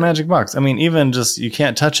 obviously. It's the magic box. I mean, even just, you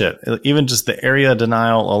can't touch it. Even just the area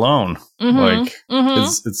denial alone,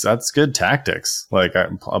 that's good tactics. Like, I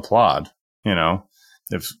applaud,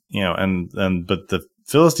 but the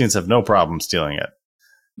Philistines have no problem stealing it.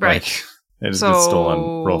 Right. Like, it just gets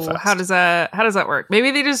stolen real fast. How does that work? Maybe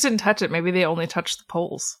they just didn't touch it. Maybe they only touched the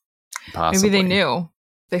poles. Possibly. Maybe they knew.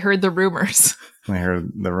 They heard the rumors. They heard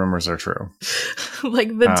the rumors are true. Like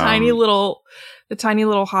the tiny little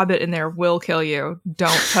hobbit in there will kill you.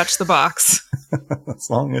 Don't touch the box. As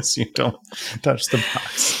long as you don't touch the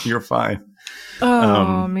box, you're fine.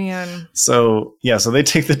 Oh man. So they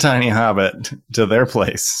take the tiny hobbit to their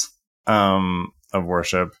place of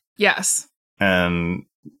worship. Yes. And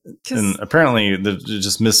apparently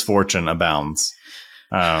just misfortune abounds.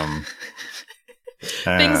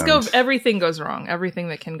 Everything goes wrong. Everything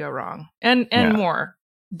that can go wrong, and more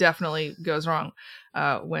definitely goes wrong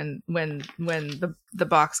when the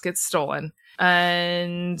box gets stolen.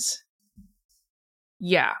 And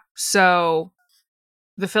so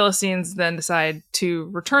the Philistines then decide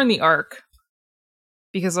to return the ark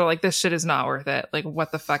because they're like, this shit is not worth it. Like,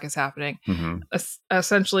 what the fuck is happening?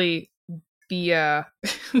 Essentially, the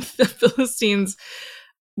Philistines,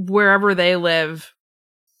 wherever they live,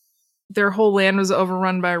 their whole land was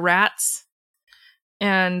overrun by rats,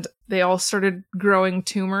 and they all started growing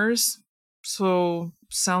tumors. So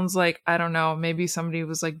sounds like, I don't know, maybe somebody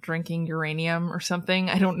was like drinking uranium or something.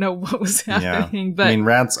 I don't know what was happening. But I mean,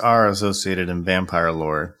 rats are associated in vampire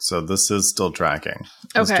lore, so this is still tracking.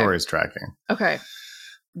 The story's tracking. Okay,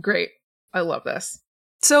 great. I love this.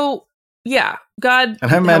 So God.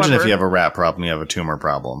 And I imagine if you have a rat problem, you have a tumor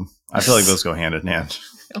problem. I feel like those go hand in hand.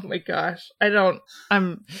 Oh my gosh.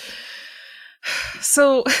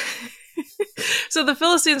 So the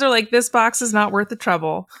Philistines are like, this box is not worth the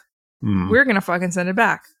trouble. We're going to fucking send it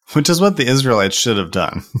back. Which is what the Israelites should have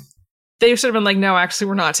done. They should have been like, no, actually,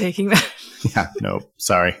 we're not taking that. No,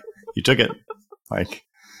 sorry. You took it. Like,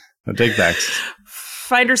 no take backs.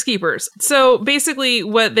 Finders keepers. So basically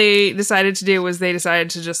what they decided to do was they decided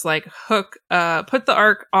to just like put the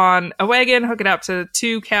ark on a wagon, hook it up to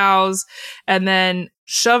 2 cows, and then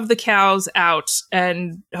shove the cows out,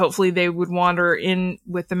 and hopefully they would wander in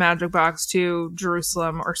with the magic box to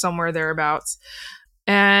Jerusalem or somewhere thereabouts.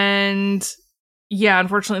 And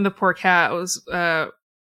unfortunately the poor cat was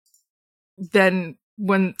then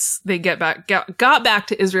once they got back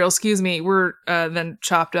to Israel, were then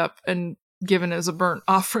chopped up and given as a burnt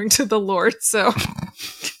offering to the Lord. So,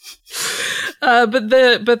 but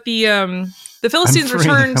the Philistines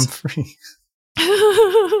returned. I'm free.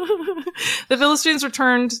 The Philistines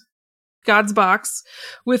returned God's box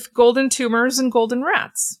with golden tumors and golden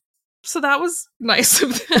rats. So that was nice of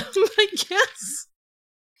them, I guess.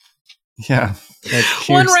 Yeah.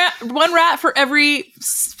 One rat for every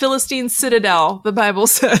Philistine citadel, the Bible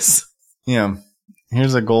says. Yeah.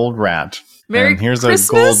 Here's a gold rat. Merry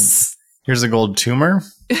Christmas. Here's a gold tumor.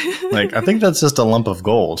 Like, I think that's just a lump of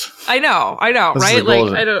gold. I know, right?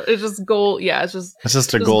 Like, it's just gold. Yeah, it's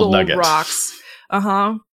just a gold nugget. Rocks.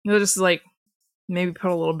 They'll just like maybe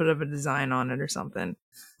put a little bit of a design on it or something.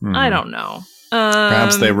 I don't know.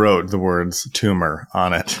 Perhaps they wrote the words tumor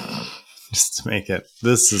on it just to make it,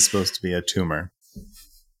 this is supposed to be a tumor.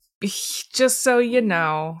 Just so you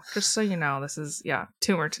know, this is,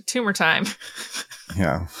 tumor time.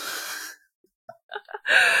 Yeah.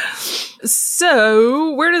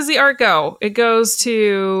 So, where does the ark go? It goes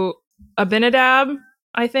to Abinadab,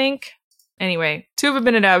 I think. Anyway, two of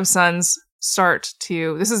Abinadab's sons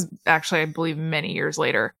this is actually, I believe, many years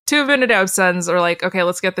later. Two of Abinadab's sons are like, okay,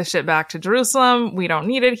 let's get this shit back to Jerusalem. We don't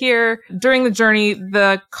need it here. During the journey,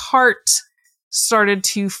 the cart started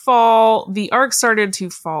to fall. The ark started to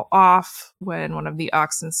fall off when one of the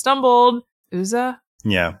oxen stumbled. Uzzah?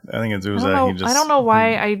 Yeah, I think it's Uzzah. I don't know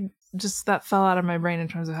why that fell out of my brain in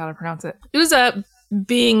terms of how to pronounce it. Uzzah,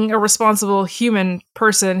 being a responsible human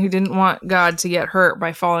person who didn't want God to get hurt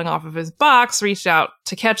by falling off of his box, reached out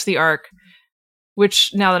to catch the ark.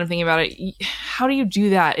 Which, now that I'm thinking about it, how do you do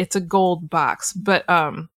that? It's a gold box. But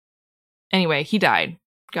anyway, he died.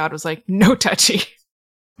 God was like, no touchy.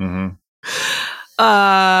 Mm-hmm.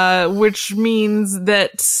 Which means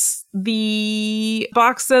that the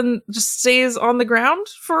box then just stays on the ground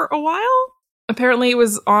for a while. Apparently, it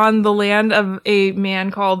was on the land of a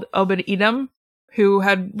man called Obed-Edom, who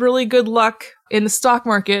had really good luck in the stock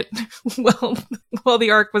market while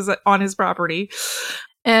the ark was on his property.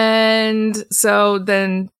 And so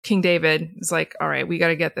then King David is like, all right, we got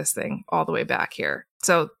to get this thing all the way back here.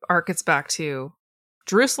 So ark gets back to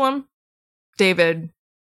Jerusalem. David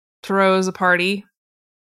throws a party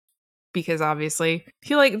because obviously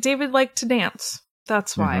David liked to dance.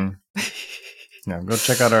 That's why. Mm-hmm. Yeah, go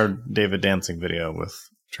check out our David dancing video with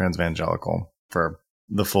Transvangelical for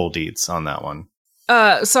the full deets on that one.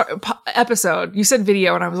 Sorry, episode. You said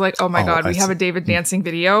video, and I was like, "Oh my god, we have a David dancing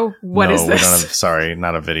video. What is this?" Sorry,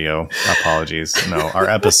 not a video. Apologies. No, our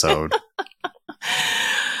episode.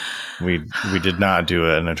 We did not do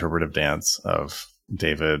an interpretive dance of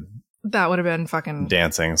David. That would have been fucking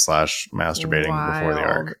dancing / masturbating before the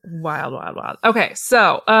ark. Wild. Okay,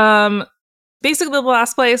 so basically, the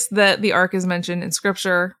last place that the ark is mentioned in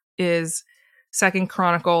Scripture is 2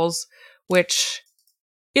 Chronicles, which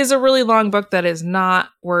is a really long book that is not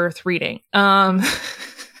worth reading. And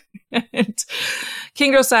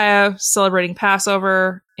King Josiah celebrating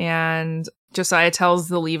Passover, and Josiah tells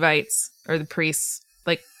the Levites or the priests,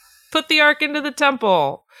 like, put the ark into the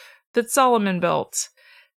temple that Solomon built.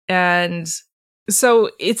 And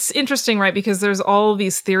so it's interesting, right? Because there's all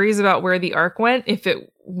these theories about where the ark went, if it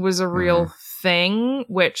was a real thing,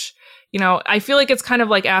 which, I feel like it's kind of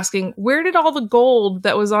like asking, where did all the gold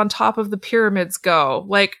that was on top of the pyramids go?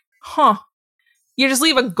 Like, you just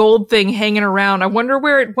leave a gold thing hanging around. I wonder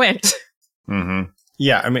where it went. Mm-hmm.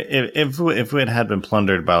 Yeah, I mean, if it had been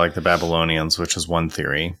plundered by like the Babylonians, which is one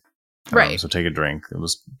theory, right? So take a drink. It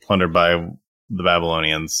was plundered by the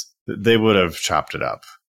Babylonians. They would have chopped it up,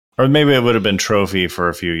 or maybe it would have been trophy for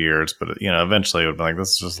a few years. But eventually it would be like, this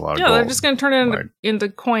is just a lot of gold. Yeah, they're just going to turn it into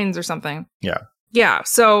coins or something. Yeah. Yeah,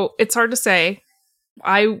 so it's hard to say.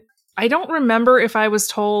 I don't remember if I was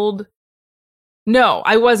told. No,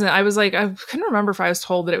 I wasn't. I was like, I couldn't remember if I was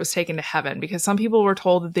told that it was taken to heaven, because some people were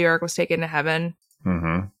told that the ark was taken to heaven.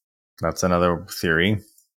 Mm-hmm. That's another theory.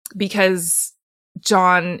 Because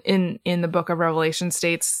John in the book of Revelation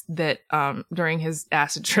states that during his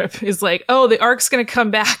acid trip is like, oh, the ark's going to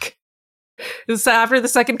come back. This is after the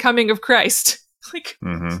second coming of Christ. Like,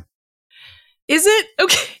 is it?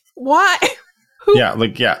 Okay, why?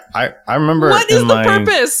 I remember. What is the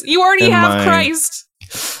purpose? You already have Christ.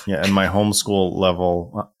 Yeah, in my homeschool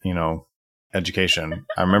level, education,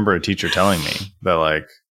 I remember a teacher telling me that, like,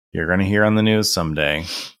 you're going to hear on the news someday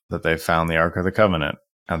that they found the Ark of the Covenant,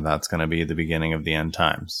 and that's going to be the beginning of the end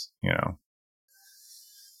times.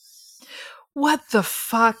 What the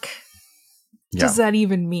fuck does that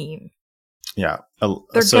even mean? Yeah,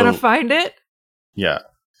 they're going to find it. Yeah,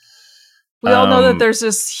 we all know that there's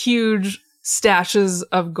just huge stashes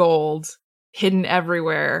of gold hidden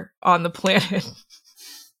everywhere on the planet.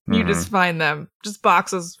 You just find them, just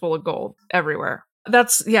boxes full of gold everywhere.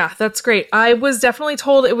 That's great. I was definitely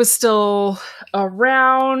told it was still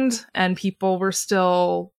around and people were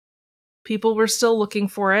still looking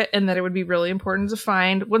for it and that it would be really important to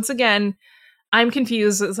find. Once again, I'm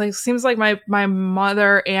confused. It's like, seems like my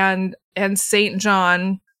mother and Saint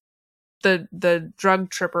John, the drug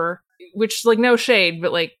tripper, which, like, no shade,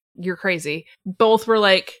 but like, you're crazy. Both were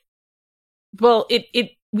like, well,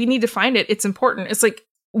 we need to find it. It's important. It's like,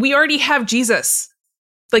 we already have Jesus.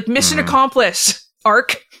 Like, mission accomplished.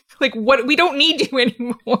 Ark. Like, what? We don't need you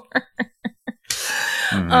anymore.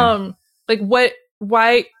 Like, what?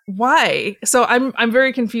 Why? So I'm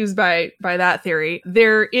very confused by that theory.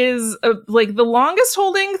 There is the longest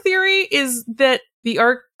holding theory is that the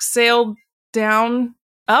Ark sailed down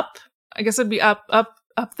up. I guess it'd be up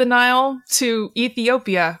the Nile to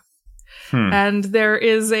Ethiopia. And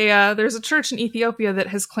there's a church in Ethiopia that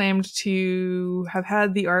has claimed to have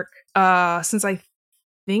had the Ark since I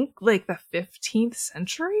think like the 15th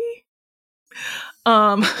century.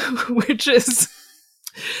 Which is,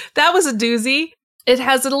 that was a doozy. It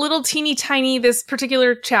has a little teeny tiny, this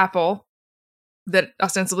particular chapel that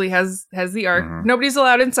ostensibly has the Ark. Nobody's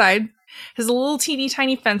allowed inside. Has a little teeny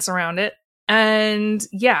tiny fence around it. And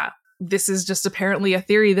yeah, this is just apparently a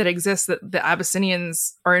theory that exists that the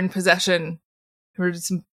Abyssinians are in possession, or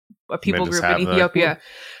some a people group in Ethiopia.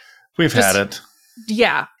 We've had it.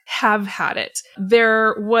 Yeah, have had it.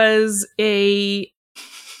 There was on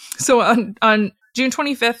June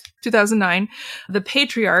 25th, 2009, the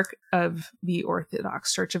Patriarch of the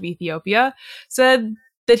Orthodox Church of Ethiopia said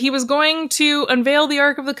that he was going to unveil the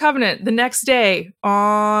Ark of the Covenant the next day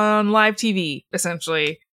on live TV,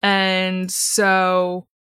 essentially. And so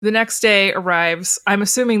the next day arrives. I'm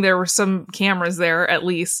assuming there were some cameras there at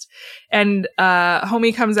least. And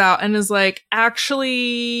homie comes out and is like,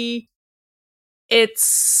 actually,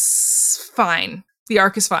 it's fine. The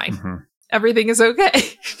Ark is fine. Everything is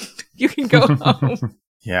okay. You can go home.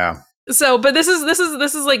 Yeah. So, but this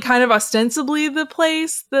is like kind of ostensibly the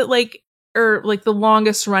place that the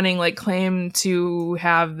longest running claim to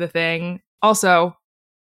have the thing. Also,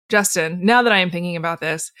 Justin, now that I am thinking about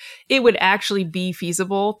this, it would actually be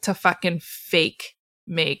feasible to fucking fake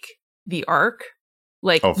make the Ark.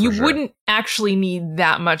 You wouldn't actually need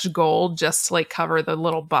that much gold just to cover the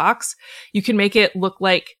little box. You can make it look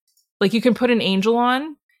like you can put an angel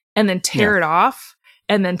on and then tear it off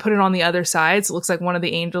and then put it on the other side. So it looks like one of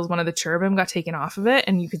the angels, one of the cherubim got taken off of it,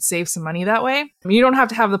 and you could save some money that way. I mean, you don't have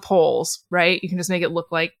to have the poles, right? You can just make it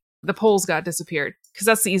look like the poles got disappeared, because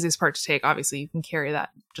that's the easiest part to take. Obviously, you can carry that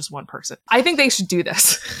just one person. I think they should do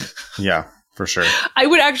this. Yeah, for sure. I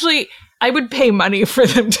would pay money for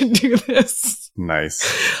them to do this.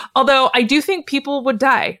 Nice. Although I do think people would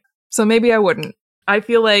die, so maybe I wouldn't. I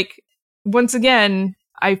feel like, once again,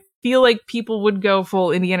 people would go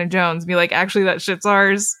full Indiana Jones and be like, actually, that shit's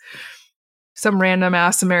ours. Some random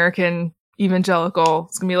ass American evangelical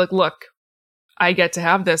is gonna be like, look, I get to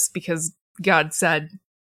have this because God said,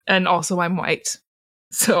 and also I'm white.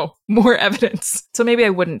 So more evidence. So maybe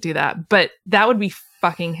I wouldn't do that, but that would be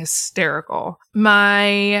fucking hysterical.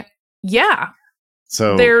 So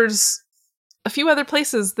there's a few other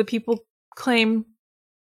places that people claim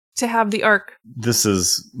to have the Ark. This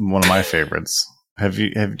is one of my favorites.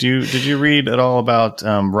 Did you read at all about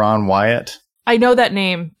Ron Wyatt? I know that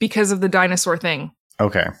name because of the dinosaur thing.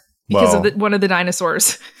 Okay. Because of one of the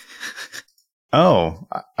dinosaurs. Oh,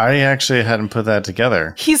 I actually hadn't put that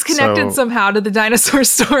together. He's connected somehow to the dinosaur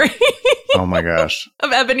story. Oh my gosh.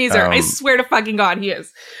 Of Ebenezer. I swear to fucking God, he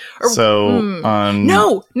is.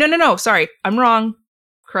 No. Sorry, I'm wrong.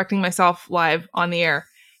 Correcting myself live on the air.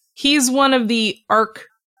 He's one of the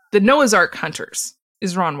Noah's Ark hunters,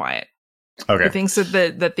 is Ron Wyatt. Okay. He thinks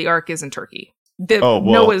that the Ark is in Turkey.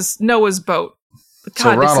 Noah's boat.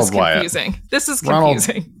 God, Ronald this is confusing. Wyatt. This is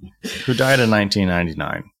confusing. Who died in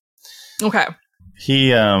 1999. Okay.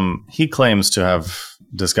 He claims to have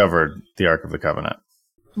discovered the Ark of the Covenant.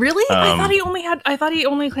 Really? I thought he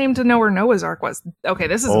only claimed to know where Noah's Ark was. Okay,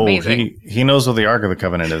 this is amazing. He knows what the Ark of the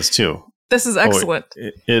Covenant is too. This is excellent.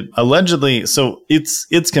 It allegedly, so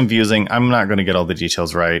it's confusing. I'm not going to get all the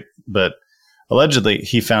details right, but allegedly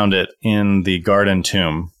he found it in the garden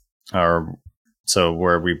tomb,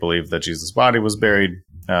 where we believe that Jesus' body was buried.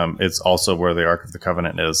 It's also where the Ark of the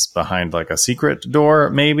Covenant is, behind a secret door,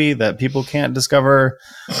 maybe, that people can't discover.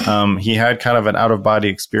 He had kind of an out-of-body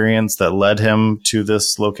experience that led him to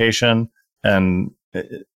this location. And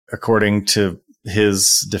according to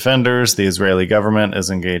his defenders, the Israeli government is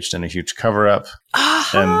engaged in a huge cover-up.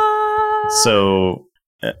 And so,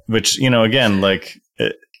 which, again,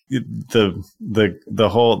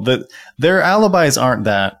 their alibis aren't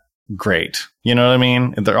that great. You know what I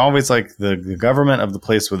mean? They're always like the government of the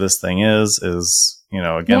place where this thing is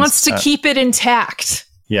against, wants to keep it intact.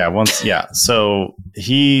 Yeah. So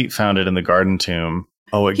he found it in the garden tomb.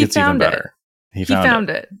 Oh, it gets even better. He found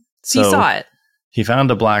it. So he saw it. He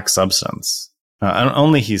found a black substance.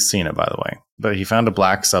 Only he's seen it, by the way. But he found a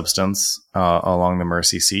black substance along the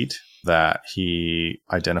mercy seat that he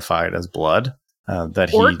identified as blood.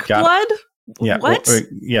 Orc blood? Yeah, what?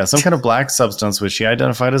 Some kind of black substance which he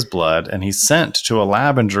identified as blood, and he sent to a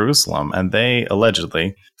lab in Jerusalem, and they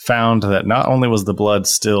allegedly found that not only was the blood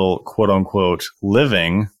still quote unquote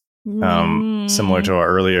living, similar to our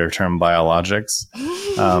earlier term biologics,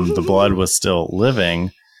 the blood was still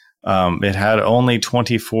living. It had only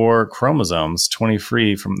 24 chromosomes,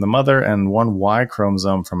 23 from the mother and 1 Y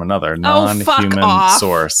chromosome from another non-human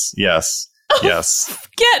source. Yes. Yes.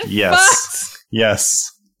 Get fucked.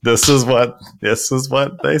 Yes. This is what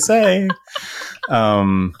they say.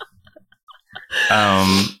 And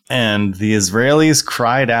the Israelis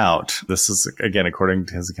cried out. This is, again, according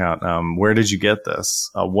to his account. Where did you get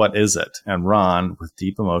this? What is it? And Ron, with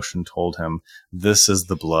deep emotion, told him, "This is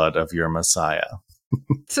the blood of your Messiah."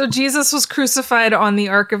 So Jesus was crucified on the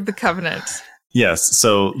Ark of the Covenant. Yes.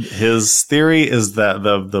 So his theory is that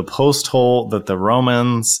the post hole that the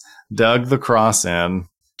Romans dug the cross in,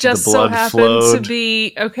 just the blood so happened flowed, to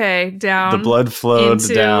be down. The blood flowed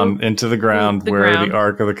down into the ground where the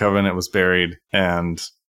Ark of the Covenant was buried, and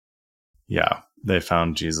they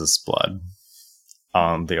found Jesus' blood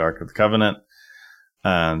on the Ark of the Covenant.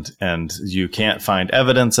 And you can't find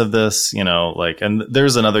evidence of this, and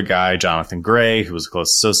there's another guy, Jonathan Gray, who was a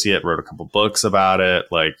close associate, wrote a couple books about it.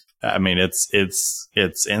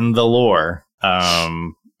 It's in the lore,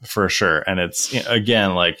 for sure. And it's,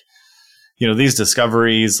 again, these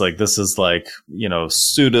discoveries, this is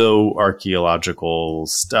pseudo archaeological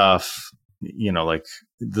stuff,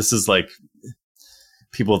 this is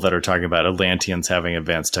people that are talking about Atlanteans having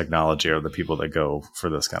advanced technology are the people that go for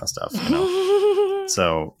this kind of stuff,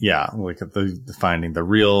 So the finding the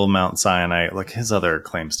real Mount Sinai, his other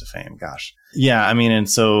claims to fame. Gosh, his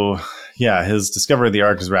discovery of the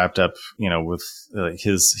Ark is wrapped up, with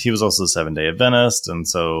he was also a 7-day Adventist, and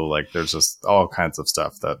so there's just all kinds of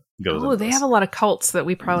stuff that goes. Oh, they have a lot of cults that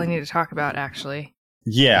we probably need to talk about, actually.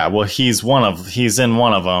 Yeah, well, he's in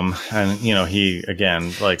one of them, and he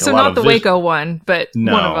again so a lot not the Waco one, but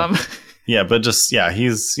one of them. Yeah, but just,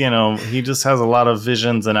 he's, he just has a lot of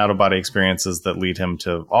visions and out-of-body experiences that lead him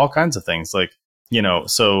to all kinds of things. So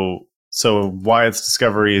Wyatt's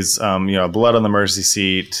discoveries, blood on the mercy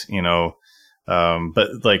seat, but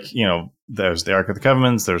there's the Ark of the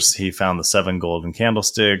Covenant. He found the 7 golden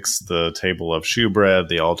candlesticks, the table of shewbread,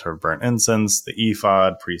 the altar of burnt incense, the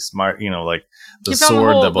ephod, priest, the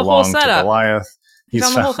sword that belonged to Goliath. He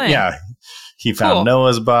found the whole thing. Yeah. He found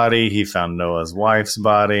Noah's body. He found Noah's wife's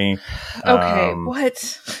body. Okay,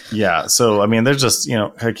 what? Yeah, so, there's just,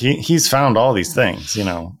 he's found all these things, I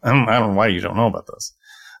don't know why you don't know about this.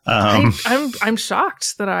 I'm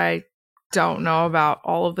shocked that I don't know about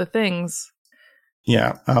all of the things.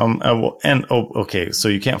 Yeah, okay, so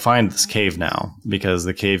you can't find this cave now, because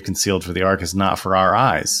the cave concealed for the Ark is not for our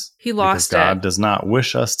eyes. He lost it. God does not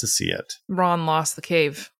wish us to see it. Ron lost the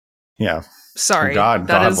cave. Yeah. Sorry. God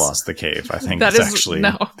lost the cave, I think. That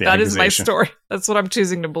is my story. That's what I'm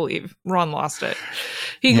choosing to believe. Ron lost it.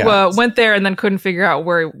 He went there and then couldn't figure out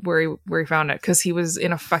where he found it because he was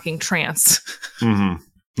in a fucking trance. Mm-hmm.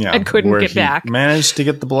 Yeah. And couldn't get back. Managed to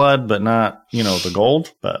get the blood, but not, the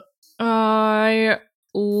gold. But I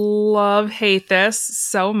hate this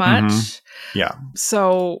so much. Mm-hmm. Yeah.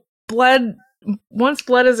 So once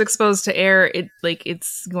blood is exposed to air,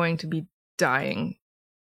 it's going to be dying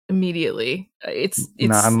immediately. It's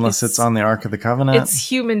not unless it's on the Ark of the Covenant.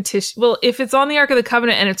 It's human tissue. Well, if it's on the Ark of the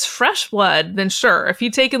Covenant and it's fresh blood, then sure. If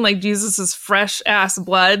you taken Jesus's fresh ass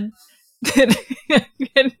blood and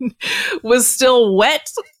was still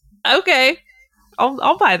wet, okay,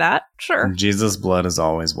 I'll buy that. Sure. Jesus' blood is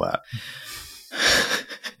always wet.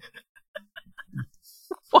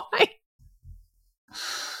 Why?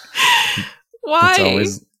 Why?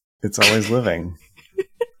 It's always living.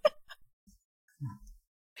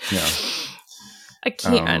 Yeah. I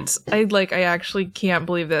can't. I actually can't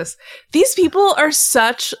believe this. These people are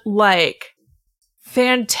such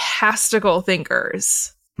fantastical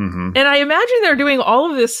thinkers. Mm-hmm. And I imagine they're doing all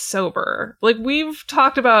of this sober. We've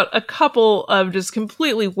talked about a couple of just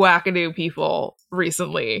completely wackadoo people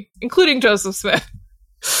recently, including Joseph Smith.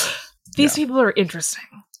 These people are interesting.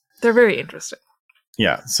 They're very interesting.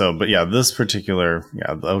 Yeah. So, but this particular,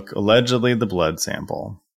 allegedly the blood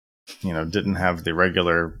sample didn't have the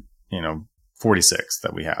regular, 46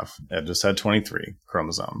 that we have. It just had 23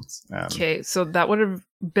 chromosomes. Okay, so that would have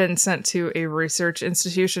been sent to a research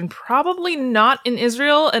institution, probably not in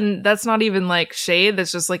Israel. And that's not even like shade.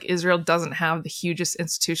 That's just like Israel doesn't have the hugest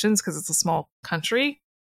institutions because it's a small country.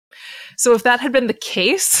 So if that had been the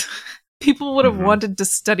case, people would have wanted to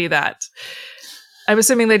study that. I'm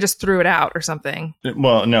assuming they just threw it out or something.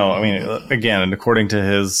 Well, no, I mean, again, and according to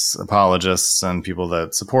his apologists and people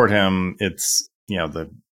that support him, it's,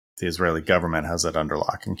 the Israeli government has it under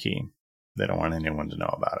lock and key. They don't want anyone to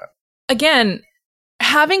know about it. Again,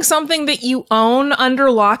 having something that you own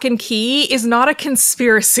under lock and key is not a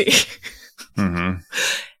conspiracy.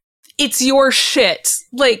 It's your shit.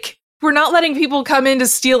 Like, we're not letting people come in to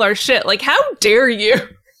steal our shit. Like, how dare you?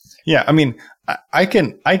 Yeah, I mean, I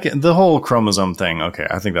can the whole chromosome thing. Okay,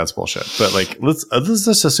 I think that's bullshit. But like, let's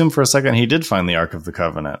just assume for a second he did find the Ark of the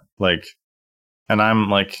Covenant. Like, and I'm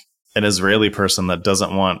like an Israeli person that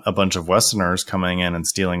doesn't want a bunch of Westerners coming in and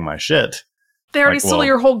stealing my shit. They already stole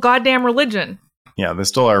your whole goddamn religion. Yeah, they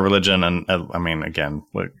stole our religion, and I mean, again,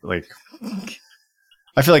 like.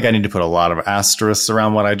 I feel like I need to put a lot of asterisks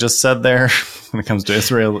around what I just said there when it comes to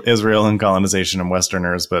Israel and colonization and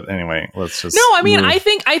Westerners. But anyway, let's just. No, I mean, I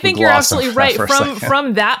think you're absolutely right.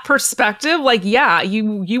 From that perspective, like, yeah,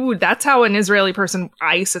 you would. That's how an Israeli person,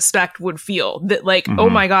 I suspect, would feel that, like, oh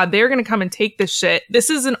my God, they're going to come and take this shit. This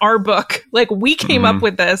isn't our book. Like, we came up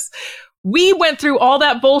with this. We went through all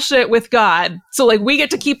that bullshit with God. So, like, we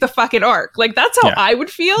get to keep the fucking Ark. Like, that's how I would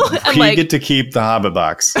feel. And, we get to keep the Hobbit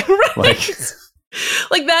box. Right.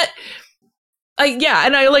 Like that,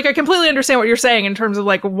 and I completely understand what you're saying in terms of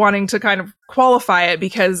like wanting to kind of qualify it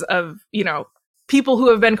because of, people who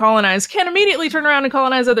have been colonized can immediately turn around and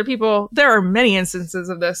colonize other people. There are many instances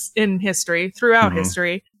of this in history, throughout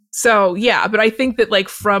history. So, yeah, but I think that like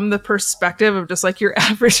from the perspective of just like your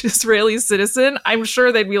average Israeli citizen, I'm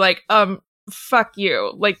sure they'd be like, fuck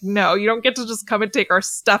you. Like, no, you don't get to just come and take our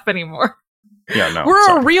stuff anymore. Yeah, no.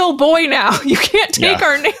 We're a real boy now. You can't take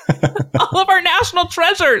our all of our national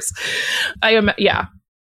treasures.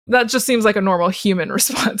 That just seems like a normal human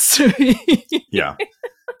response to me. Yeah.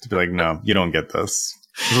 To be like, no, you don't get this.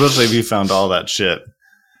 Especially if you found all that shit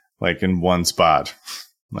like in one spot.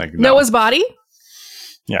 Like Noah's body?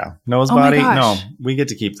 Yeah. Noah's body? No, we get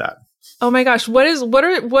to keep that. Oh my gosh,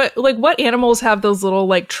 what animals have those little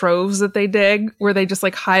like troves that they dig where they just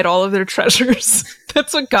like hide all of their treasures?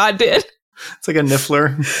 That's what God did. It's like a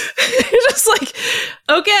niffler. Just like,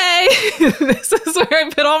 okay, this is where I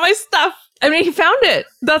put all my stuff. I mean, he found it.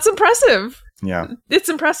 That's impressive. Yeah. It's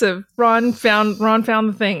impressive. Ron found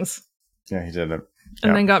the things. Yeah, he did it.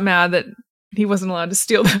 And then got mad that he wasn't allowed to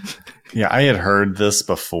steal them. Yeah, I had heard this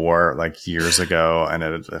before, like years ago, and I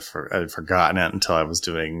had forgotten it until I was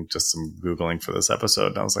doing just some Googling for this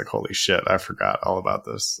episode. And I was like, holy shit, I forgot all about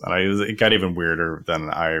this. And it got even weirder than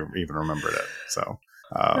I even remembered it. So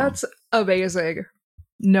that's amazing.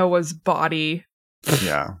 Noah's body.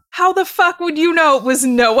 Yeah. How the fuck would you know it was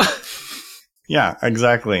Noah? Yeah,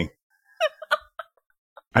 exactly.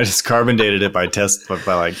 I just carbon dated it by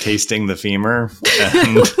like tasting the femur.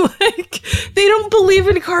 And like, they don't believe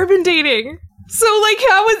in carbon dating. So like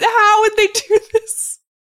how would they do this?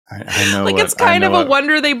 I know. Like it's kind of a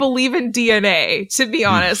wonder they believe in DNA, to be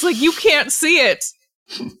honest. Like you can't see it.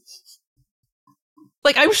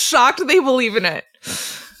 Like I'm shocked they believe in it.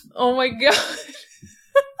 Oh my god.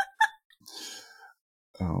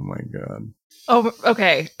 Oh my god. Oh,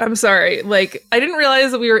 okay. I'm sorry. Like, I didn't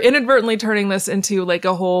realize that we were inadvertently turning this into like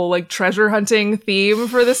a whole like treasure hunting theme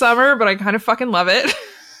for the summer, but I kind of fucking love it.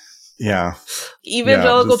 Yeah.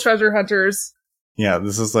 Evangelical treasure hunters. Yeah,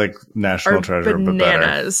 this is like national treasure, bananas. But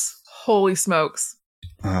better. Holy smokes.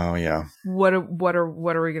 Oh yeah. What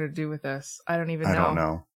are we gonna do with this? I don't even know. I don't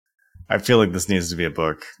know. I feel like this needs to be a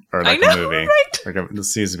book or like a movie. Right?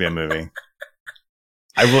 This needs to be a movie.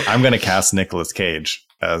 I'm going to cast Nicolas Cage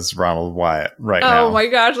as Ronald Wyatt now. Oh my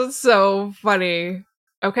gosh, that's so funny.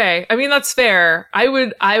 Okay, I mean that's fair. I'd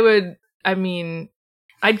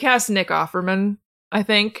cast Nick Offerman, I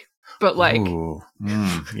think, but like,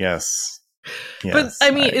 yes. But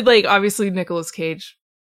I mean, like obviously Nicolas Cage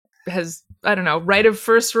has, I don't know, right of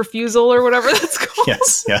first refusal or whatever that's called.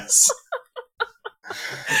 Yes.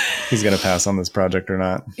 He's gonna pass on this project or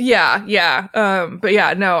not. Yeah. But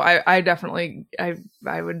yeah, no, I definitely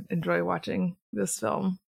I would enjoy watching this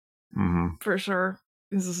film for sure.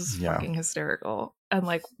 This is fucking hysterical, and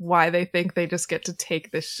like why they think they just get to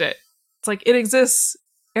take this shit. It's like it exists,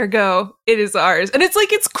 ergo it is ours, and it's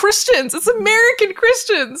like it's Christians, it's American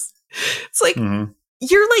Christians. It's like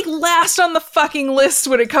you're like last on the fucking list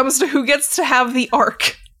when it comes to who gets to have the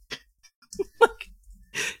Ark. Like,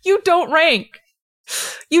 You don't rank.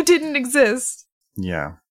 You didn't exist.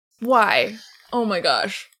 Yeah. Why? Oh my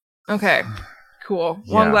gosh. Okay. Cool.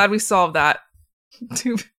 Well, I'm glad we solved that.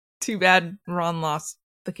 Too bad Ron lost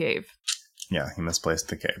the cave. Yeah, he misplaced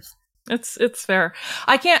the cave. It's fair.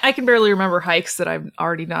 I can barely remember hikes that I've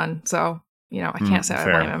already done, so I can't say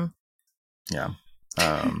fair. I blame him. Yeah.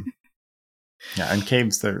 Yeah, and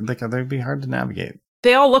caves they'd be hard to navigate.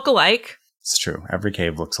 They all look alike. It's true. Every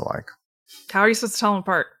cave looks alike. How are you supposed to tell them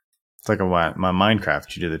apart? It's like my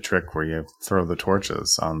Minecraft. You do the trick where you throw the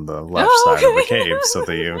torches on the left side of the cave so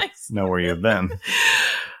that you know where you've been.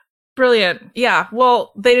 Brilliant. Yeah.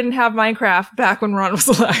 Well, they didn't have Minecraft back when Ron was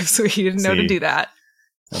alive, so he didn't know to do that.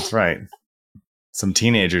 That's right. Some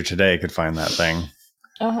teenager today could find that thing.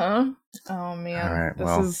 Uh-huh. Oh, man. All right,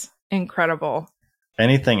 this is incredible.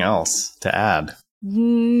 Anything else to add?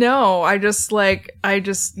 No, I just want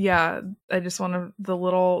the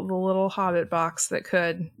little Hobbit box that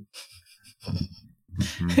could.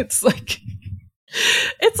 Mm-hmm. It's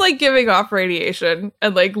like giving off radiation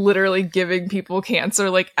and like literally giving people cancer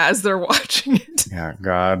like as they're watching it. Yeah,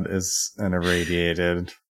 God is an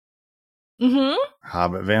irradiated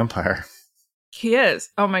Hobbit vampire. He is.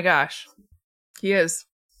 Oh my gosh. He is.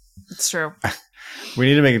 It's true. We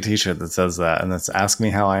need to make a t-shirt that says that, and that's Ask Me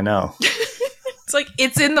How I Know. It's like,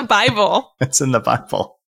 it's in the Bible. It's in the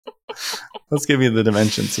Bible. Let's give you the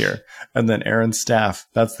dimensions here. And then Aaron's staff,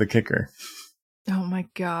 that's the kicker. Oh my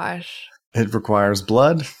gosh. It requires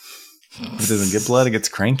blood. If it doesn't get blood, it gets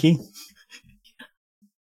cranky.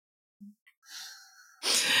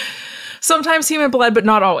 Sometimes human blood, but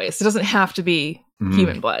not always. It doesn't have to be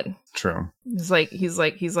human blood. True. He's like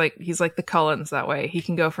the Cullens that way. He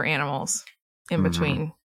can go for animals in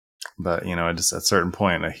between. But just at a certain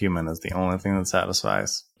point, a human is the only thing that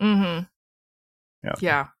satisfies. Mm-hmm.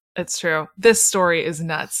 Yeah, it's true. This story is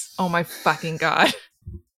nuts. Oh my fucking God.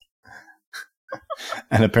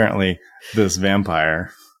 And apparently this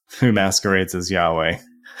vampire who masquerades as Yahweh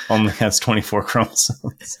only has 24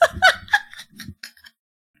 chromosomes.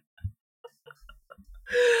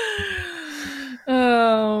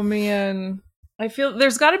 Oh man. I feel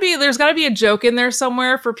there's gotta be a joke in there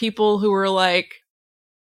somewhere for people who are like,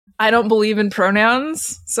 I don't believe in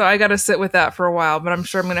pronouns, so I gotta sit with that for a while, but I'm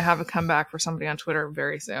sure I'm gonna have a comeback for somebody on Twitter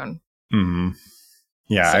very soon. Mm-hmm.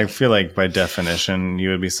 Yeah, so, I feel like by definition you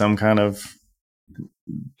would be some kind of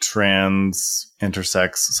trans,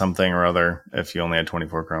 intersex, something or other if you only had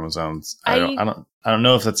 24 chromosomes. I don't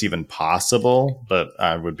know if that's even possible, but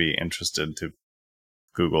I would be interested to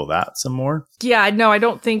Google that some more. Yeah, no, I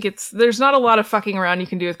don't think there's not a lot of fucking around you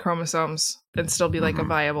can do with chromosomes and still be like a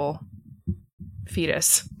viable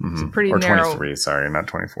fetus. It's a pretty narrow, 23, sorry, not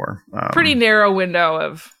 24. Pretty narrow window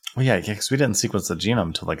of. Well, yeah, because we didn't sequence the genome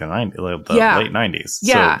until like the late 90s.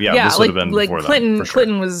 Yeah, so, this would have been like before Clinton. Then, for sure.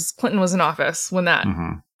 Clinton was in office when that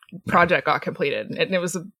project got completed, and it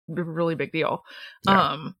was a really big deal.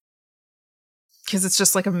 Because it's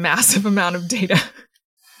just like a massive amount of data.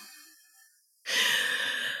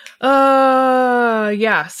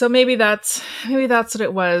 Yeah. So maybe that's what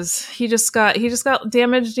it was. He just got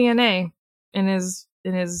damaged DNA in his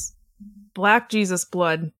Black Jesus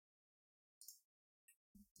blood.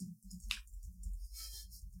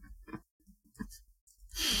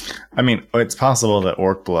 I mean, it's possible that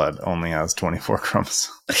orc blood only has 24 chromosomes.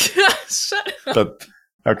 Shut up. But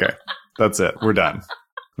okay, that's it. We're done.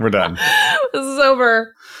 This is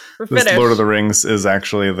over. We're finished. This Lord of the Rings is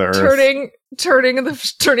actually the Earth. Turning the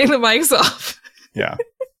mics off. Yeah.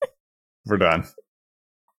 We're done.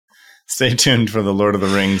 Stay tuned for the Lord of the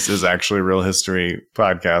Rings is actually real history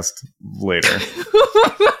podcast later.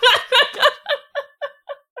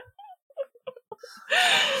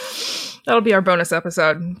 That'll be our bonus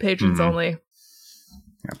episode. Patrons only.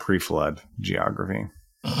 Yeah, pre-flood geography.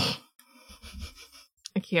 I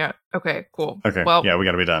can't. Okay, cool. Okay. Well, yeah, we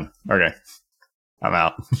got to be done. Okay. I'm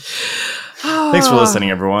out. Thanks for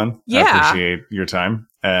listening, everyone. Yeah. I appreciate your time.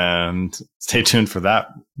 And stay tuned for that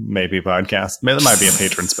maybe podcast. That might be a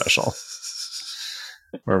patron special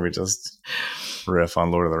where we just riff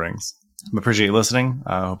on Lord of the Rings. I appreciate you listening.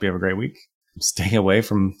 I hope you have a great week. Stay away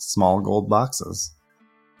from small gold boxes.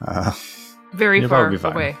 Very far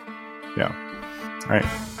away. Yeah. All right.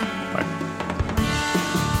 Bye.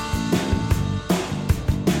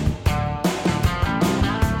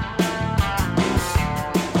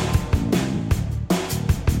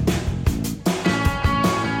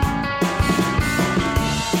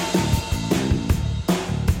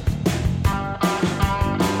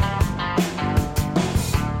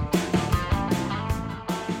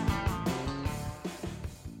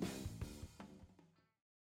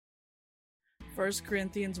 1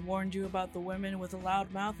 Corinthians warned you about the women with a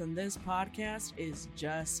loud mouth, and this podcast is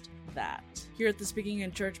just that. Here at the Speaking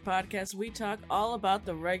in Church podcast, we talk all about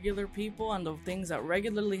the regular people and the things that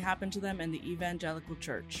regularly happen to them in the evangelical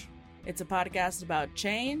church. It's a podcast about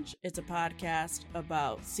change, it's a podcast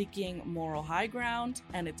about seeking moral high ground,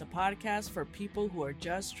 and it's a podcast for people who are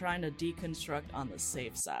just trying to deconstruct on the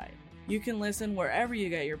safe side. You can listen wherever you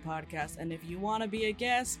get your podcast, and if you want to be a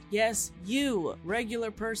guest, yes, you,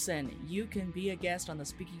 regular person, you can be a guest on the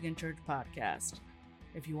Speaking in Church podcast.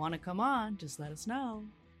 If you want to come on, just let us know.